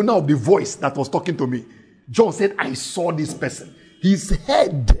see the owner of the voice that was talking to me, John said, I saw this person. His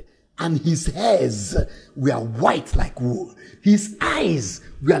head and his hairs were white like wool. His eyes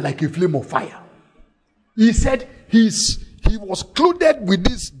were like a flame of fire. He said he was clothed with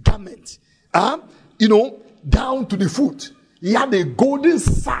this garment, down to the foot. He had a golden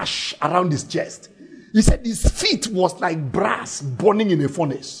sash around his chest. He said his feet was like brass burning in a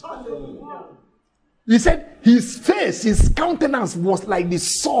furnace. He said his face, his countenance was like the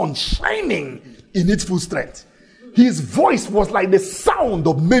sun shining in its full strength. His voice was like the sound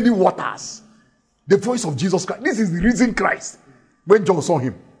of many waters. The voice of Jesus Christ. This is the risen Christ. When John saw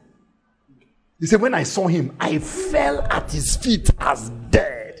him, he said, when I saw him, I fell at his feet as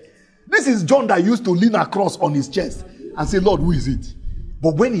dead. This is John that used to lean across on his chest and say, Lord, who is it?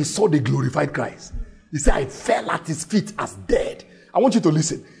 But when he saw the glorified Christ, he said, I fell at his feet as dead. I want you to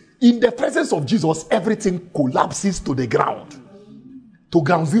listen. In the presence of Jesus, everything collapses to the ground. To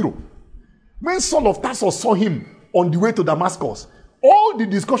ground zero. When Saul of Tarsus saw him on the way to Damascus, all the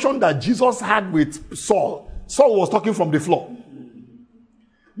discussion that Jesus had with Saul was talking from the floor.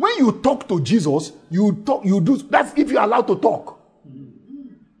 When you talk to Jesus, that's if you're allowed to talk.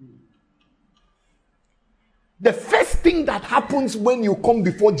 The first thing that happens when you come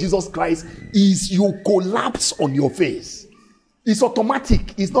before Jesus Christ is you collapse on your face. It's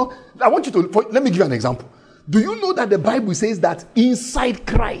automatic. It's not. Let me give you an example. Do you know that the Bible says that inside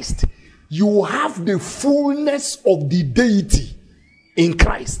Christ, you have the fullness of the deity in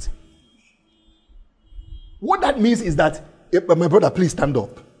Christ? What that means is that, my brother, please stand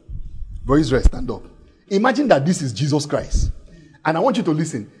up. Bro Israel, stand up. Imagine that this is Jesus Christ. And I want you to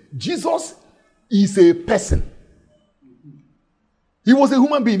listen. Jesus is a person. He was a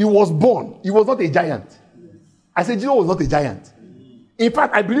human being. He was born. He was not a giant. I said Jesus was not a giant. In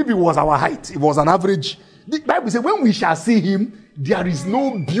fact, I believe he was our height. It was an average. The Bible says, when we shall see him, there is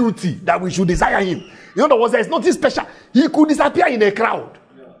no beauty that we should desire him. In other words, there is nothing special. He could disappear in a crowd.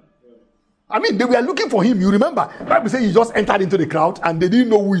 I mean, they were looking for him. You remember, the Bible says he just entered into the crowd and they didn't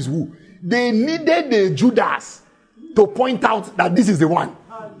know who is who. They needed the Judas to point out that this is the one.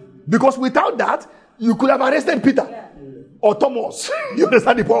 Because without that, you could have arrested Peter or Thomas. You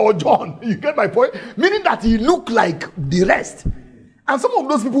understand the point? Or John. You get my point? Meaning that he looked like the rest. And some of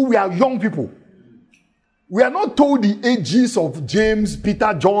those people were young people. We are not told the ages of James,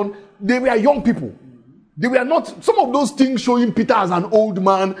 Peter, John. They were young people. They were not, some of those things showing Peter as an old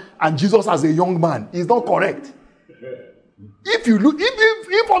man and Jesus as a young man is not correct. If you look,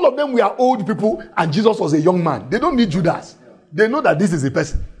 if all of them were old people and Jesus was a young man, they don't need Judas. They know that this is a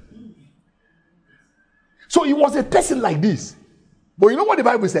person. So he was a person like this. But you know what the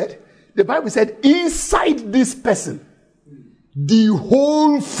Bible said? The Bible said, inside this person, the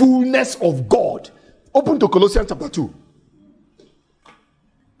whole fullness of God. Open to Colossians chapter 2.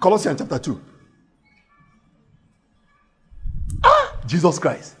 Colossians chapter 2. Jesus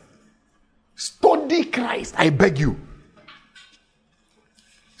Christ. Study Christ, I beg you.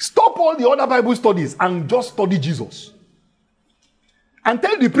 Stop all the other Bible studies and just study Jesus. And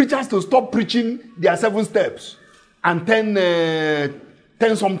tell the preachers to stop preaching their 7 steps and 10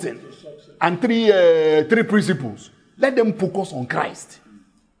 something and 3 principles. Let them focus on Christ.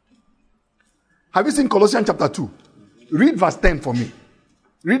 Have you seen Colossians chapter 2? Read verse 10 for me.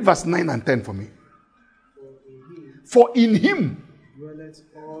 Read verse 9 and 10 for me. For in him dwelleth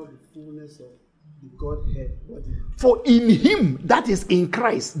all the fullness of the Godhead bodily. For in him, that is in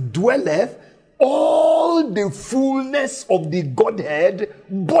Christ, dwelleth all the fullness of the Godhead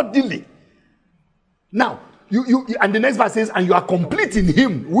bodily. Now, you and the next verse says, and you are complete in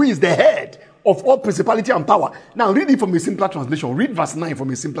him, who is the head of all principality and power. Now, read it from a simpler translation. Read verse 9 from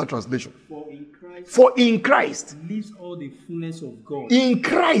a simpler translation. For in Christ lives all the fullness of God. In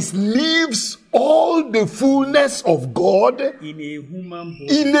Christ lives all the fullness of God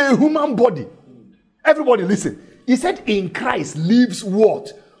In a human body. Everybody listen. He said in Christ lives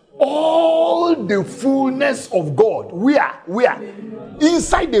what? All the fullness of God. Where?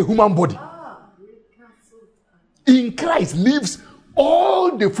 Inside the human body. In Christ lives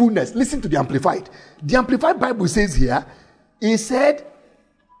all the fullness. Listen to the Amplified. The Amplified Bible says here, he said,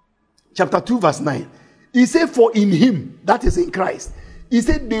 chapter 2 verse 9, he said, for in him, that is in Christ, He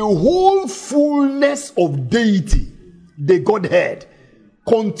said the whole fullness of deity, the Godhead,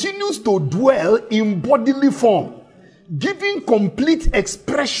 continues to dwell in bodily form, giving complete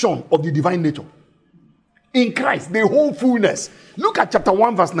expression of the divine nature. In Christ, the whole fullness. Look at chapter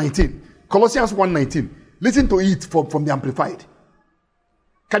 1 verse 19. Colossians 1:19. Listen to it from the Amplified.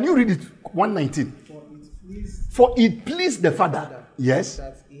 Can you read it? 1:19. For it pleased the Father. Yes.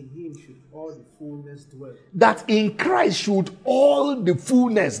 That in him should all the fullness dwell. That in Christ should all the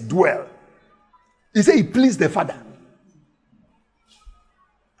fullness dwell. He said it pleased the Father.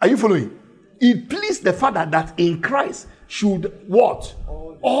 Are you following? It pleased the Father that in Christ should what?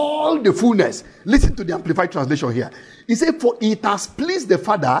 All the fullness. Listen to the Amplified translation here. He said, for it has pleased the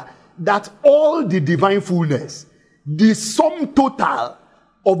Father that all the divine fullness, the sum total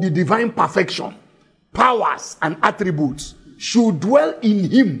of the divine perfection, powers and attributes should dwell in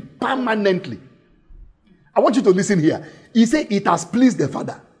him permanently. I want you to listen here. He said it has pleased the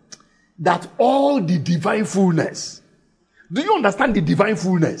Father that all the divine fullness. Do you understand the divine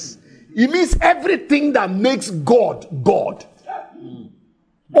fullness? It means everything that makes God, God.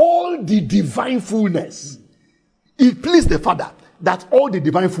 All the divine fullness. It pleased the Father that all the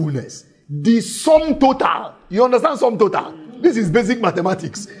divine fullness, the sum total. You understand sum total? This is basic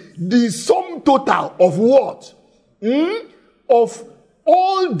mathematics. The sum total of what? Of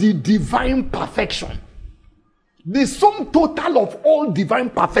all the divine perfection. The sum total of all divine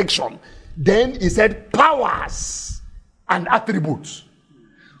perfection. Then he said powers and attributes.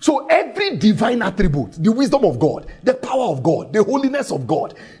 So every divine attribute, the wisdom of God, the power of God, the holiness of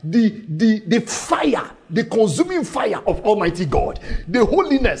God, the fire, the consuming fire of Almighty God, the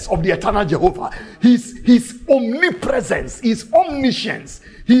holiness of the eternal Jehovah, his omnipresence, his omniscience,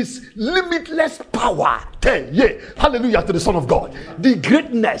 his limitless power. Hallelujah to the Son of God. The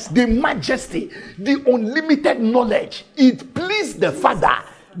greatness, the majesty, the unlimited knowledge. It pleased the Father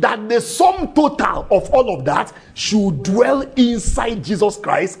that the sum total of all of that should dwell inside Jesus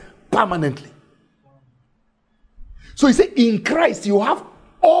Christ permanently. So he said, in Christ you have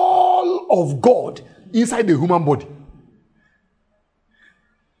all of God inside the human body.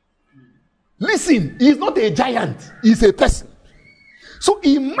 Listen, he's not a giant, he's a person. So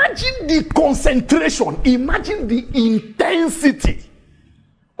imagine the concentration, imagine the intensity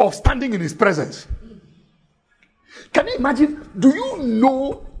of standing in his presence. Can you imagine? Do you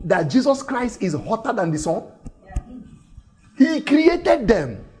know that Jesus Christ is hotter than the sun? He created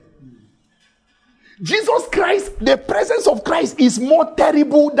them. Jesus Christ, the presence of Christ is more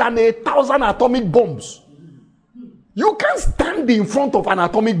terrible than 1,000 atomic bombs. You can't stand in front of an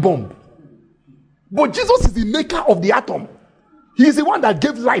atomic bomb. But Jesus is the maker of the atom. He is the one that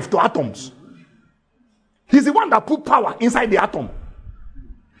gave life to atoms. He's the one that put power inside the atom.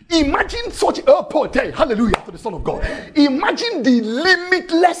 Imagine such a power. Hallelujah to the Son of God. Imagine the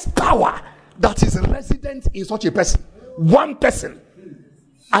limitless power that is resident in such a person. One person.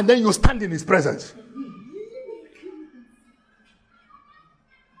 And then you stand in his presence.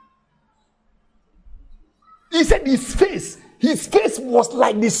 He said his face was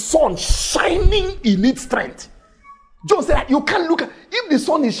like the sun shining in its strength. John said, you can't look at, if the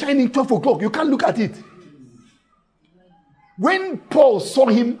sun is shining 12 o'clock, you can't look at it. When Paul saw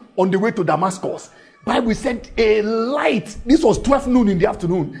him on the way to Damascus, Bible said a light, this was 12 noon in the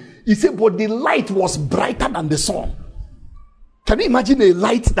afternoon. He said, but the light was brighter than the sun. Can you imagine a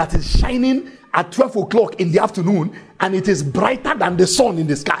light that is shining at 12 o'clock in the afternoon and it is brighter than the sun in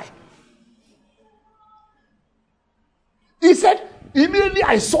the sky? He said, immediately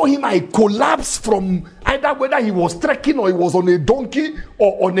I saw him, I collapsed from either whether he was trekking or he was on a donkey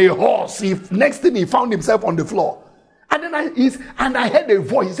or on a horse. Next thing he found himself on the floor. And then I heard a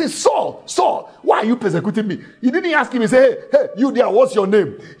voice. He said, Saul, why are you persecuting me? He didn't ask him. He said, hey, you there, what's your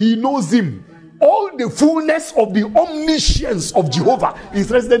name? He knows him. All the fullness of the omniscience of Jehovah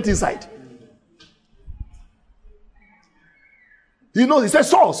is resident inside. He knows. He said,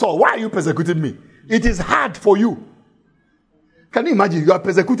 Saul, why are you persecuting me? It is hard for you. Can you imagine? You are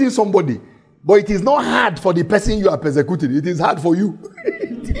persecuting somebody, but it is not hard for the person you are persecuting. It is hard for you.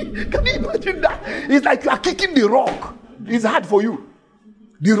 Can you imagine that? It's like you are kicking the rock. It's hard for you.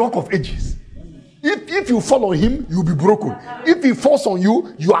 The rock of ages. If you fall on him, you'll be broken. If he falls on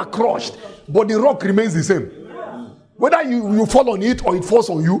you, you are crushed. But the rock remains the same. Whether you fall on it or it falls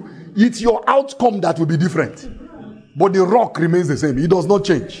on you, it's your outcome that will be different. But the rock remains the same. It does not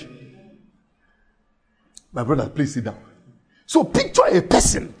change. My brother, please sit down. So picture a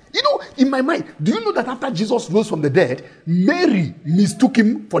person. You know, in my mind, do you know that after Jesus rose from the dead, Mary mistook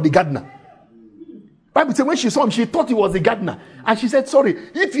him for the gardener? Bible says when she saw him, she thought he was the gardener. And she said, sorry,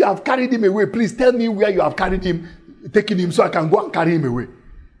 if you have carried him away, please tell me where you have carried him. taking him so I can go and carry him away.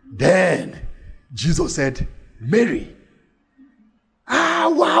 Then Jesus said, Mary.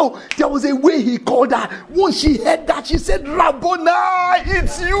 Wow, there was a way he called her. Once she heard that, she said, Rabboni,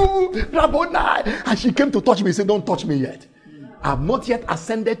 it's you, Rabboni. And she came to touch me. He said, don't touch me yet. I have not yet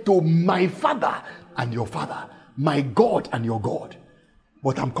ascended to my Father and your Father, my God and your God.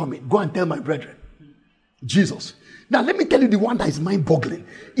 But I'm coming. Go and tell my brethren. Jesus. Now let me tell you the one that is mind-boggling.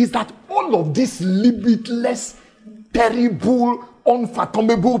 Is that all of this limitless, terrible,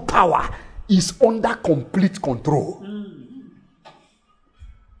 unfathomable power is under complete control.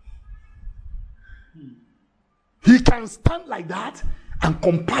 He can stand like that and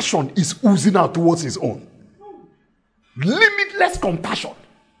compassion is oozing out towards his own. Limitless compassion.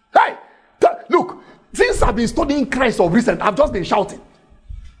 Hey, look, since I've been studying Christ of recent, I've just been shouting.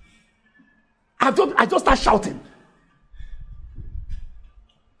 I just start shouting.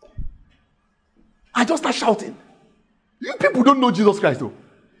 I just start shouting. You people don't know Jesus Christ though.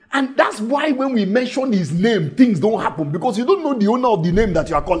 And that's why when we mention his name, things don't happen. Because you don't know the owner of the name that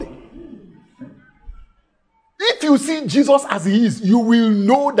you are calling. If you see Jesus as he is, you will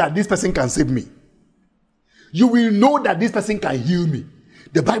know that this person can save me. You will know that this person can heal me.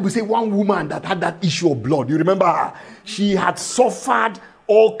 The Bible says one woman that had that issue of blood, you remember her? She had suffered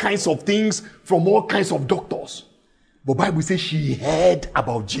all kinds of things from all kinds of doctors. But the Bible says she heard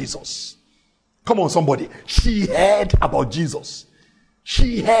about Jesus. Come on, somebody. She heard about Jesus.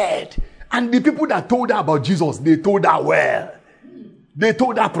 She heard. And the people that told her about Jesus, they told her well. They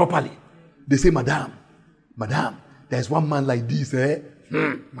told her properly. They say, Madam, there's one man like this,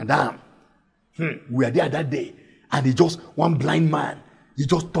 Madam. We are there that day. And one blind man, he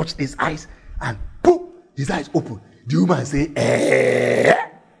just touched his eyes and poof, his eyes open. The woman say,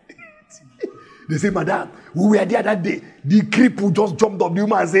 They say, Madam, we were there that day. The cripple just jumped up. The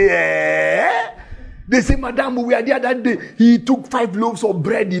woman say, They say, Madam, we were there that day. He took 5 loaves of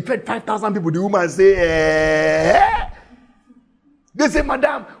bread. He fed 5,000 people. The woman say, They say,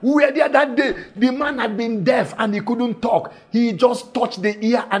 Madam, we were there that day. The man had been deaf and he couldn't talk. He just touched the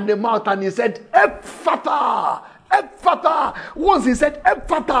ear and the mouth and he said, Ephphatha, Ephphatha. Once he said,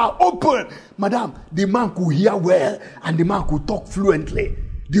 Ephphatha, open. Madam, the man could hear well and the man could talk fluently.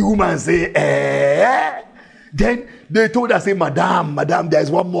 The woman say, Then they told her, say, Madam, there's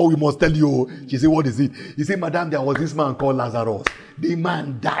one more we must tell you. She said, what is it? He said, Madam, there was this man called Lazarus. The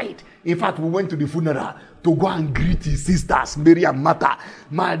man died. In fact, we went to the funeral to go and greet his sisters, Mary and Martha.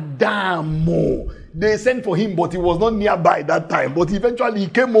 Madam, they sent for him, but he was not nearby that time. But eventually he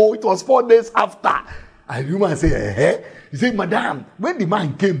came home. It was 4 days after. And the woman said, He said, Madam, when the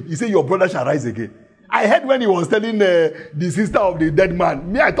man came, he said, your brother shall rise again. I heard when he was telling the sister of the dead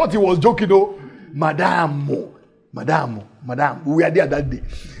man. Me, I thought he was joking, though. Madam, we were there that day.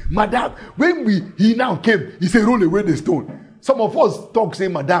 Madam, when he now came, he said, roll away the stone. Some of us talk, say,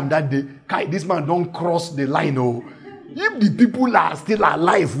 Madam, that day, this man don't cross the line, oh. If the people are still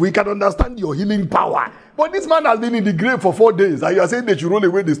alive, we can understand your healing power. But this man has been in the grave for 4 days, and you are saying they should roll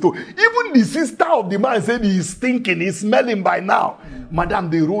away the stone. Even the sister of the man said he's stinking, he's smelling by now. Madam,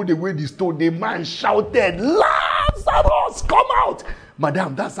 they rolled away the stone. The man shouted, Lazarus, come out.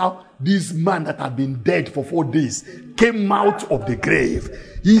 Madam, that's how this man that had been dead for 4 days came out of the grave.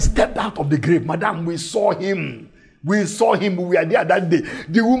 He stepped out of the grave. Madam, we saw him. We saw him. We were there that day.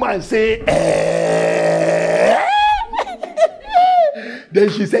 The woman said, Then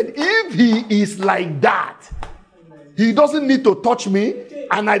she said, if he is like that, he doesn't need to touch me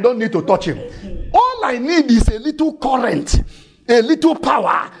and I don't need to touch him. All I need is a little current, a little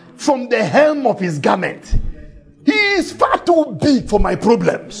power from the hem of his garment. He is far too big for my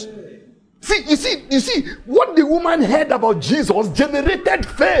problems. You see, what the woman heard about Jesus generated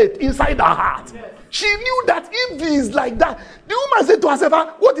faith inside her heart. She knew that if he is like that, the woman said to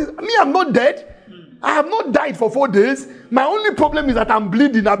herself, what is me? I'm not dead. I have not died for 4 days. My only problem is that I'm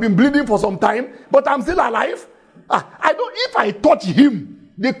bleeding. I've been bleeding for some time, but I'm still alive. If I touch him,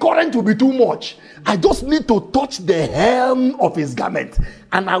 the current will be too much. I just need to touch the hem of his garment,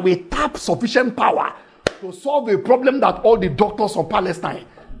 and I will tap sufficient power to solve a problem that all the doctors of Palestine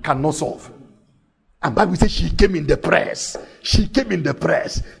cannot solve. And Bible says she came in the press. She came in the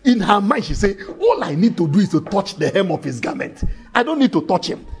press. In her mind, she said, all I need to do is to touch the hem of his garment. I don't need to touch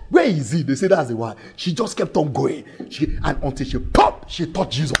him. Where is he? They say that's the one. She just kept on going. And until she popped, she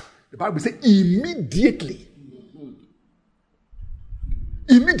touched Jesus. The Bible says immediately,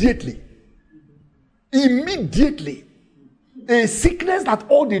 a sickness that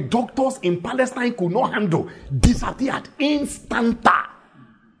all the doctors in Palestine could not handle disappeared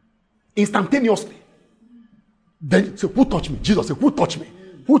instantaneously. Then say, who touched me? Jesus said, who touched me?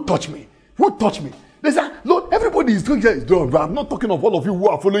 Who touched me? Who touched me? They said, Lord, Everybody is doing it. I'm not talking of all of you who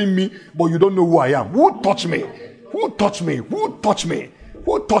are following me, but you don't know who I am. Who touched me? Who touched me? Who touched me?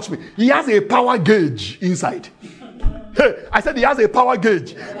 Who touched me? He has a power gauge inside. Hey, I said he has a power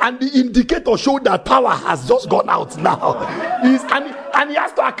gauge, and the indicator showed that power has just gone out now. And he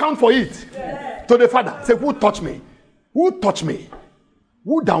has to account for it to the Father. Say, who touched me? Who touched me?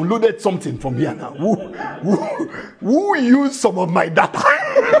 Who downloaded something from here now? Who used some of my data?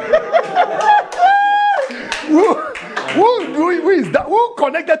 Who is that? Who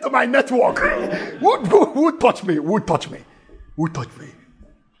connected to my network? Who touched me? Who touched me? Who touched me?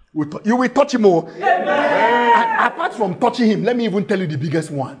 You will touch him more. Apart from touching him, let me even tell you the biggest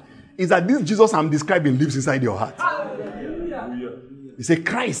one. Is that this Jesus I'm describing lives inside your heart. He said,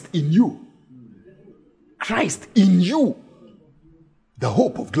 Christ in you. Christ in you. The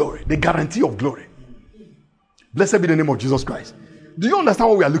hope of glory. The guarantee of glory. Blessed be the name of Jesus Christ. Do you understand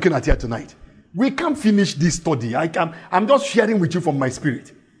what we are looking at here tonight? We can't finish this study. I'm just sharing with you from my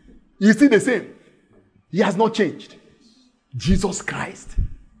spirit. He's still the same. He has not changed. Jesus Christ.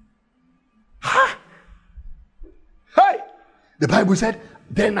 Ha! Hey! The Bible said,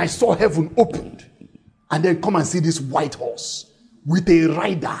 then I saw heaven opened, and then come and see this white horse with a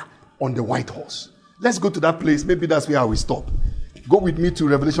rider on the white horse. Let's go to that place. Maybe that's where I will stop. Go with me to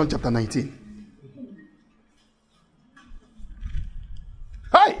Revelation chapter 19.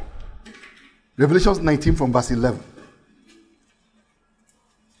 Hi! Revelation 19 from verse 11.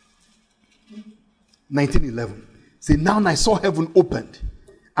 19:11. Say, now I saw heaven opened,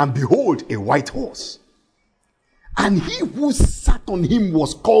 and behold, a white horse. And he who sat on him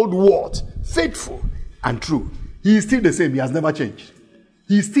was called what? Faithful and true. He is still the same. He has never changed.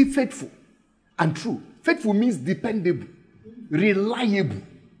 He is still faithful and true. Faithful means dependable, reliable.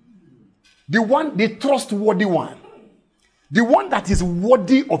 The trustworthy one. The one that is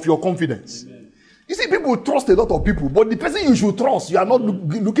worthy of your confidence. You see, people trust a lot of people, but the person you should trust, you are not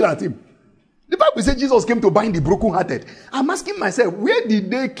looking at him. The Bible says Jesus came to bind the brokenhearted. I'm asking myself, where did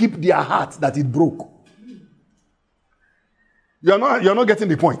they keep their heart that it broke? You're not getting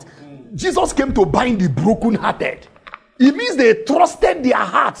the point. Jesus came to bind the brokenhearted. It means they trusted their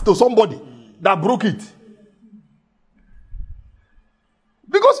heart to somebody that broke it.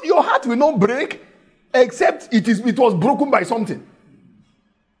 Because your heart will not break except it was broken by something.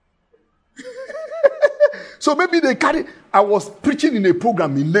 So maybe they carried. I was preaching in a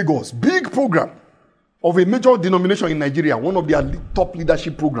program in Lagos, big program of a major denomination in Nigeria, one of their top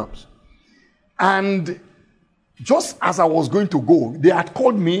leadership programs. And just as I was going to go, they had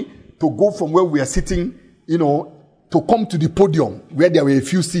called me to go from where we are sitting, to come to the podium where there were a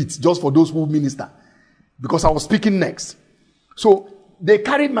few seats just for those who minister, because I was speaking next. So they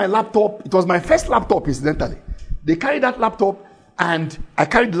carried my laptop. It was my first laptop, incidentally. They carried that laptop, and I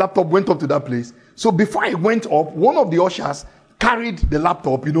carried the laptop, went up to that place. So before I went up, one of the ushers carried the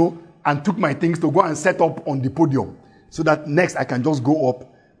laptop, and took my things to go and set up on the podium so that next I can just go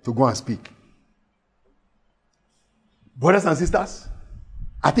up to go and speak. Brothers and sisters,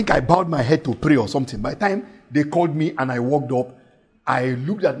 I think I bowed my head to pray or something. By the time they called me and I walked up, I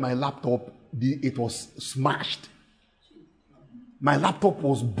looked at my laptop. It was smashed. My laptop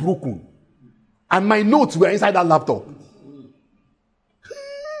was broken. And my notes were inside that laptop.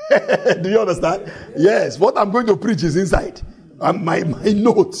 Do you understand? Yes, what I'm going to preach is inside. My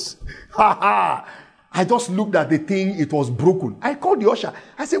notes. I just looked at the thing, it was broken. I called the usher.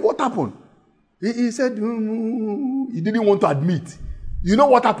 I said, what happened? He said, he didn't want to admit. You know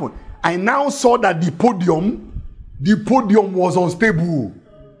what happened? I now saw that the podium was unstable.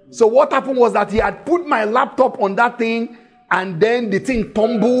 So what happened was that he had put my laptop on that thing, and then the thing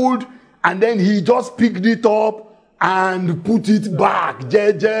tumbled, and then he just picked it up and put it back,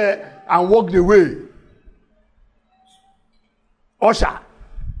 and walked away. Usher.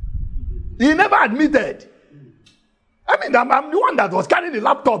 He never admitted. I mean, I'm the one that was carrying the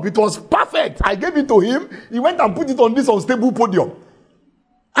laptop. It was perfect. I gave it to him. He went and put it on this unstable podium.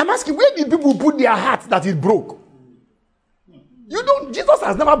 I'm asking, where did people put their heart that it broke? Jesus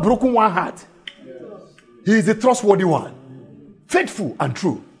has never broken one heart. He is a trustworthy one. Faithful and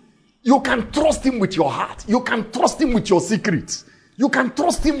true. You can trust him with your heart. You can trust him with your secrets. You can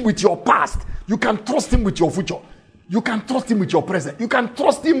trust him with your past. You can trust him with your future. You can trust him with your present. You can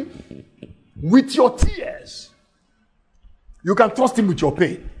trust him with your tears. You can trust him with your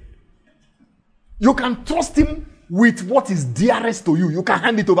pain. You can trust him with what is dearest to you. You can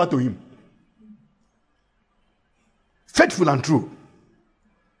hand it over to him. Faithful and true.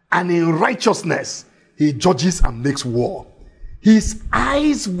 And in righteousness, he judges and makes war. His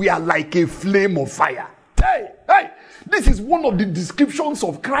eyes were like a flame of fire. Hey! This is one of the descriptions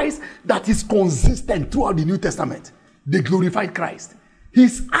of Christ that is consistent throughout the New Testament. The glorified Christ.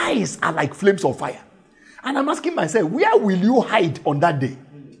 His eyes are like flames of fire. And I'm asking myself, where will you hide on that day?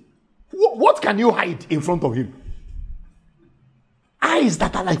 What can you hide in front of him? Eyes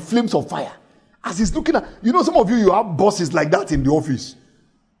that are like flames of fire. As he's looking at, some of you have bosses like that in the office.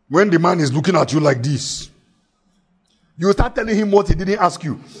 When the man is looking at you like this, you start telling him what he didn't ask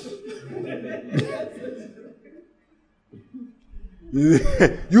you.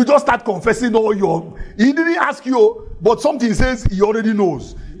 You just start confessing he didn't ask you, but something says he already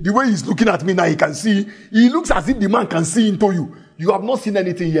knows. The way he's looking at me now, he can see. He looks as if the man can see into you. You have not seen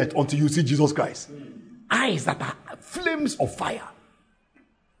anything yet until you see Jesus Christ. Eyes that are flames of fire.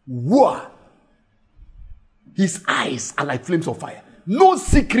 Whoa. His eyes are like flames of fire. No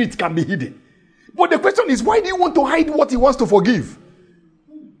secret can be hidden. But the question is, why do you want to hide what he wants to forgive?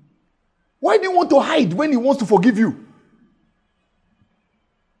 Why do you want to hide when he wants to forgive you?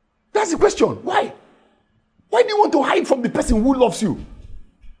 That's the question. Why? Why do you want to hide from the person who loves you?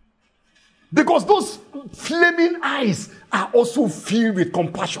 Because those flaming eyes are also filled with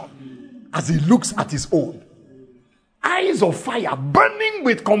compassion as he looks at his own. Eyes of fire burning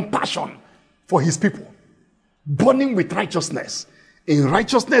with compassion for his people. Burning with righteousness. In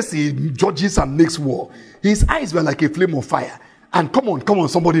righteousness, he judges and makes war. His eyes were like a flame of fire. And come on,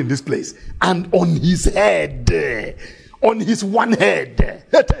 somebody in this place. And on his head, on his one head,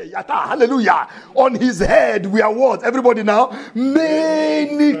 hallelujah, on his head we are what? Everybody now?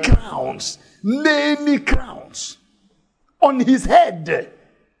 Many crowns. Many crowns. On his head.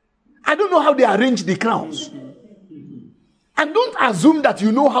 I don't know how they arrange the crowns. And don't assume that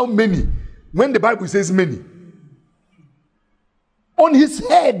you know how many when the Bible says many. On his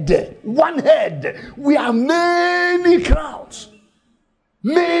head, one head, we have many crowns.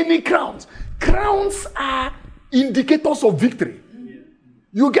 Many crowns. Crowns are indicators of victory.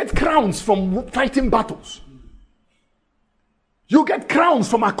 You get crowns from fighting battles. You get crowns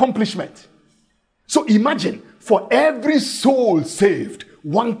from accomplishment. So imagine, for every soul saved,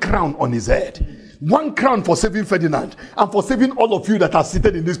 one crown on his head. One crown for saving Ferdinand, and for saving all of you that are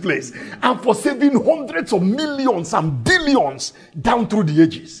seated in this place, and for saving hundreds of millions and billions down through the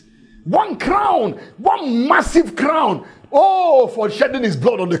ages. One crown, one massive crown. Oh, for shedding his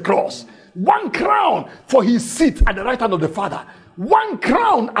blood on the cross. One crown for his seat at the right hand of the Father. One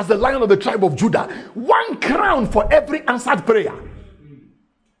crown as the Lion of the tribe of Judah. One crown for every answered prayer.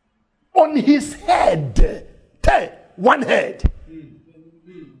 On his head, one head.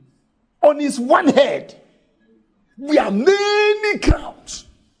 On his one head, we have many crowns.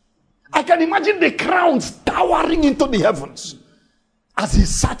 I can imagine the crowns towering into the heavens as he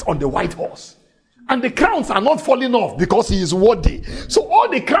sat on the white horse. And the crowns are not falling off because he is worthy. So all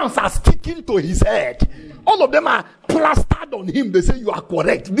the crowns are sticking to his head. All of them are plastered on him. They say, you are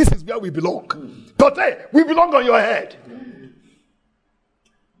correct. This is where we belong. But hey, we belong on your head.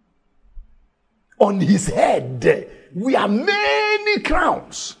 On his head, we have many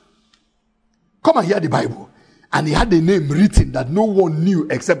crowns. Come and hear the Bible. And he had a name written that no one knew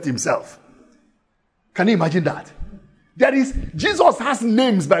except himself. Can you imagine that? Jesus has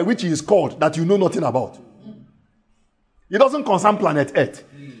names by which he is called that you know nothing about. It doesn't concern planet Earth.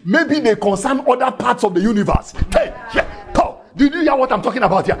 Maybe they concern other parts of the universe. Hey, did you hear what I'm talking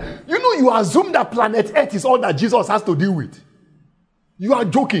about here? You assume that planet Earth is all that Jesus has to deal with. You are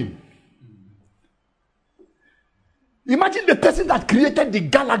joking. Imagine the person that created the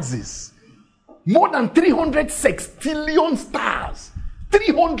galaxies. More than 300 sextillion stars.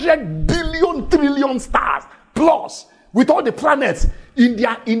 300 billion trillion stars. Plus, with all the planets in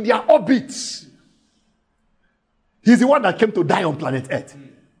their orbits. He's the one that came to die on planet Earth.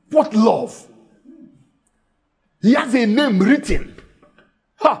 What love. He has a name written.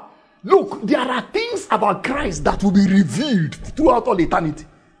 Look, there are things about Christ that will be revealed throughout all eternity.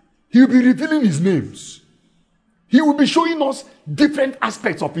 He will be revealing his names. He will be showing us different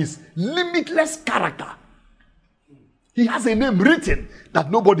aspects of his limitless character. He has a name written that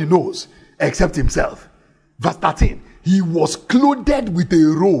nobody knows except himself. Verse 13. He was clothed with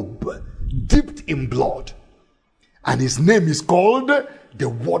a robe dipped in blood. And his name is called the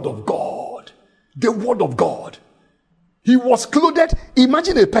Word of God. The Word of God. He was clothed.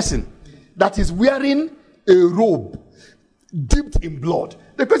 Imagine a person that is wearing a robe dipped in blood.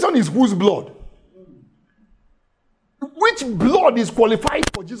 The question is, whose blood? Which blood is qualified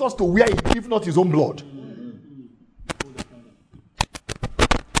for Jesus to wear it, if not his own blood?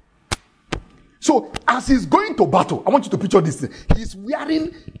 So, as he's going to battle, I want you to picture this thing. He's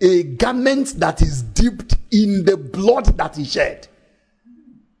wearing a garment that is dipped in the blood that he shed.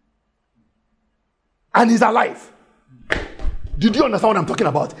 And he's alive. Did you understand what I'm talking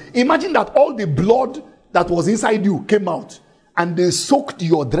about? Imagine that all the blood that was inside you came out and they soaked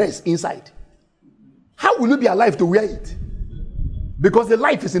your dress inside. How will you be alive to wear it? Because the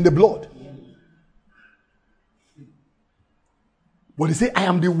life is in the blood. But he said, I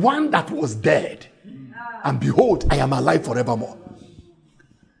am the one that was dead, and behold, I am alive forevermore.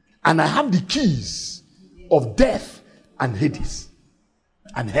 And I have the keys of death and Hades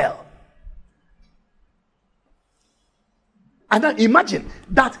and hell. And then imagine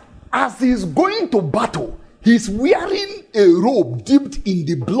that as he's going to battle, he's wearing a robe dipped in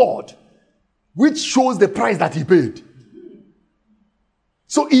the blood, which shows the price that he paid.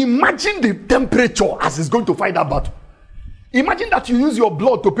 So imagine the temperature as he's going to fight that battle. Imagine that you use your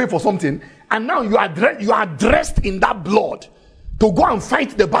blood to pay for something, and now you are dressed in that blood to go and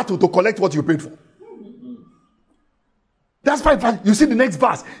fight the battle to collect what you paid for. That's why you see the next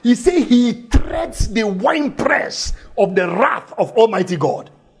verse. He says he treads the winepress of the wrath of Almighty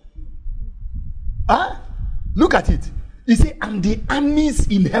God. Look at it. He says, and the armies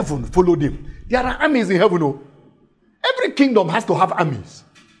in heaven followed him. There are armies in heaven. Oh. Every kingdom has to have armies.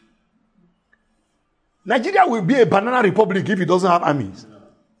 Nigeria will be a banana republic if it doesn't have armies.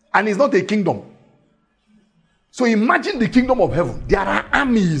 And it's not a kingdom. So imagine the kingdom of heaven. There are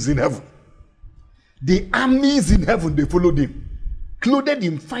armies in heaven. The armies in heaven, they followed him. Clothed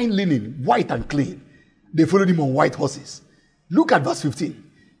in fine linen, white and clean. They followed him on white horses. Look at verse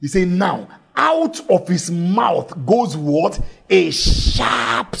 15. He says, now, out of his mouth goes what? A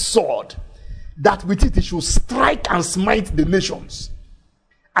sharp sword, that with it he should strike and smite the nations.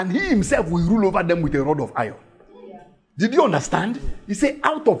 And he himself will rule over them with a rod of iron. Yeah. Did you understand? He said,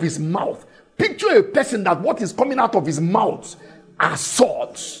 out of his mouth. Picture a person that what is coming out of his mouth are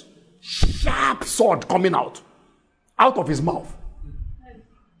swords. Sharp sword coming out of his mouth.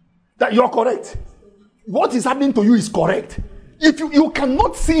 That you're correct. What is happening to you is correct. If you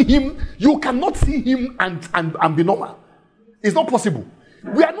cannot see him, and be normal. It's not possible.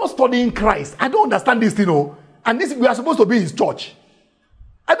 We are not studying Christ. I don't understand this, And this we are supposed to be his church.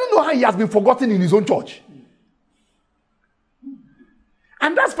 I don't know how he has been forgotten in his own church.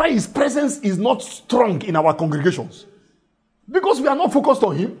 And that's why his presence is not strong in our congregations. Because we are not focused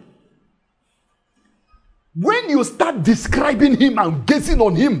on him. When you start describing him and gazing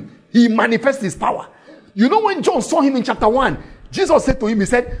on him, he manifests his power. You know when John saw him in chapter 1, Jesus said to him,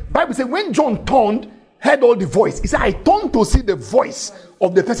 Bible said, when John turned, heard all the voice, he said, I turned to see the voice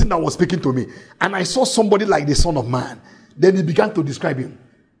of the person that was speaking to me. And I saw somebody like the Son of Man. Then he began to describe him.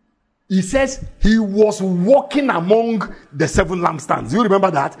 He says he was walking among the 7 lampstands. You remember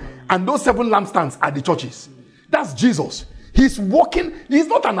that? And those 7 lampstands are the churches. That's Jesus. He's walking. He's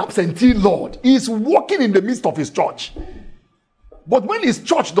not an absentee Lord. He's walking in the midst of his church. But when his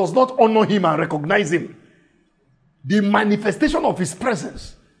church does not honor him and recognize him, the manifestation of his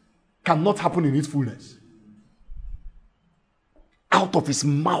presence cannot happen in its fullness. Out of his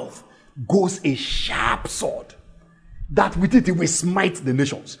mouth goes a sharp sword, that with it he will smite the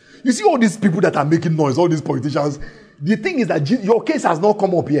nations. You see all these people that are making noise, all these politicians, the thing is that your case has not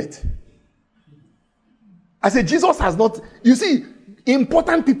come up yet. I said Jesus has not. You see,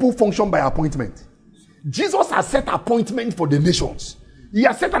 important people function by appointment. Jesus has set appointment for the nations. He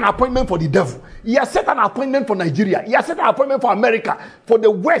has set an appointment for the devil. He has set an appointment for Nigeria. He has set an appointment for America, for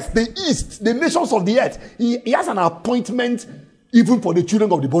the West, the East, the nations of the earth. He has an appointment even for the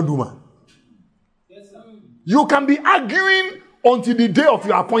children of the bondwoman. Yes, sir. You can be arguing until the day of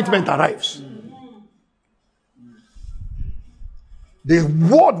your appointment arrives. The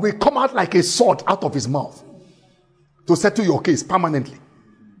word will come out like a sword out of his mouth to settle your case permanently,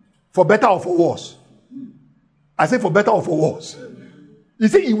 for better or for worse. I say for better or for worse. He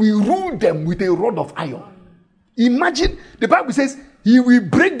said he will rule them with a rod of iron. Imagine, the Bible says he will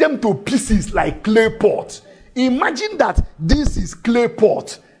break them to pieces like clay pots. Imagine that this is clay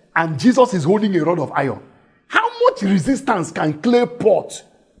pot and Jesus is holding a rod of iron. How much resistance can clay pot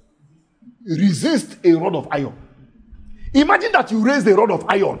resist a rod of iron? Imagine that you raised a rod of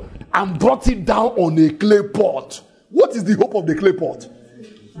iron and brought it down on a clay pot. What is the hope of the clay pot?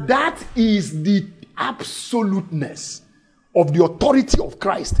 That is the absoluteness of the authority of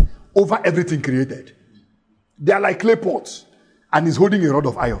Christ over everything created. They are like clay pots, and he's holding a rod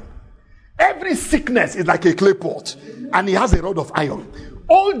of iron. Every sickness is like a clay pot, and he has a rod of iron.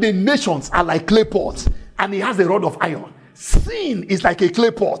 All the nations are like clay pots, and he has a rod of iron. Sin is like a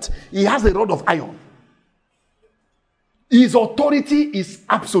clay pot. He has a rod of iron. His authority is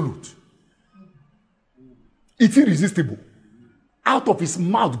absolute. It's irresistible. Out of his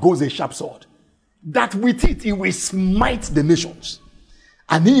mouth goes a sharp sword, that with it he will smite the nations.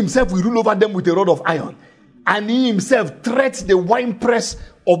 And he himself will rule over them with a rod of iron. and he himself treads the winepress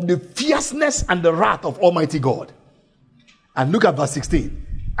of the fierceness and the wrath of Almighty God. And look at verse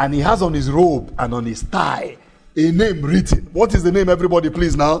 16. And he has on his robe and on his thigh a name written. What is the name, everybody,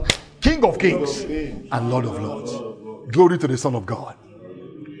 please now? King of Kings and Lord of Lords. Glory to the Son of God.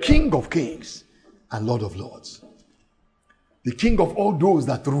 King of Kings and Lord of Lords. The King of all those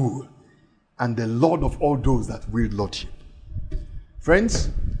that rule and the Lord of all those that wield lordship. Friends,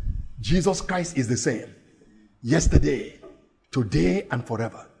 Jesus Christ is the same yesterday, today, and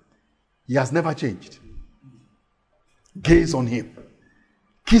forever. He has never changed. Gaze on him.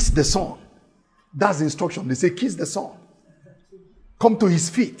 Kiss the Son. That's the instruction. They say, kiss the Son. Come to his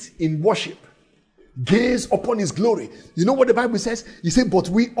feet in worship. Gaze upon his glory. You know what the Bible says? He said, but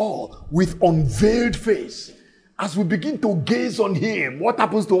we all with unveiled face, as we begin to gaze on him, what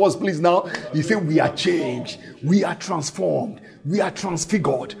happens to us, please now? He said, we are changed. We are transformed. We are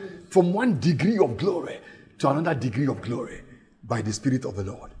transfigured from one degree of glory to another degree of glory by the Spirit of the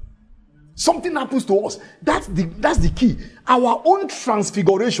Lord. Something happens to us. That's the key. Our own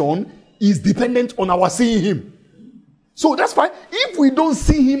transfiguration is dependent on our seeing him. So that's why if we don't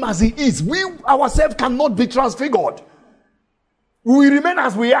see him as he is, we ourselves cannot be transfigured. We will remain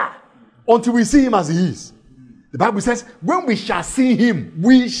as we are until we see him as he is. The Bible says, when we shall see him,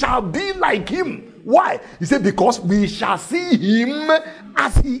 we shall be like him. Why? He said, because we shall see him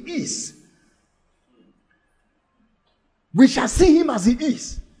as he is. We shall see him as he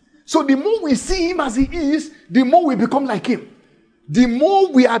is. So the more we see him as he is, the more we become like him. The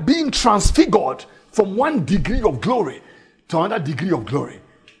more we are being transfigured from one degree of glory to another degree of glory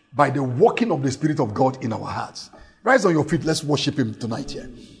by the working of the Spirit of God in our hearts. Rise on your feet. Let's worship him tonight here.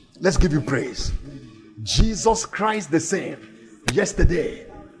 Let's give you praise. Jesus Christ the same, yesterday,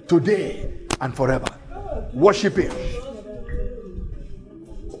 today, and forever. Worship him.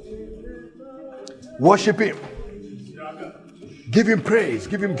 Worship him. Give him praise.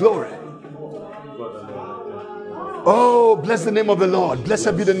 Give him glory. Oh, bless the name of the Lord.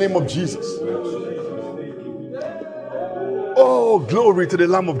 Blessed be the name of Jesus. Oh, glory to the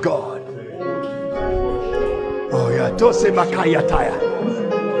Lamb of God. Oh, yeah. Tose makayataya.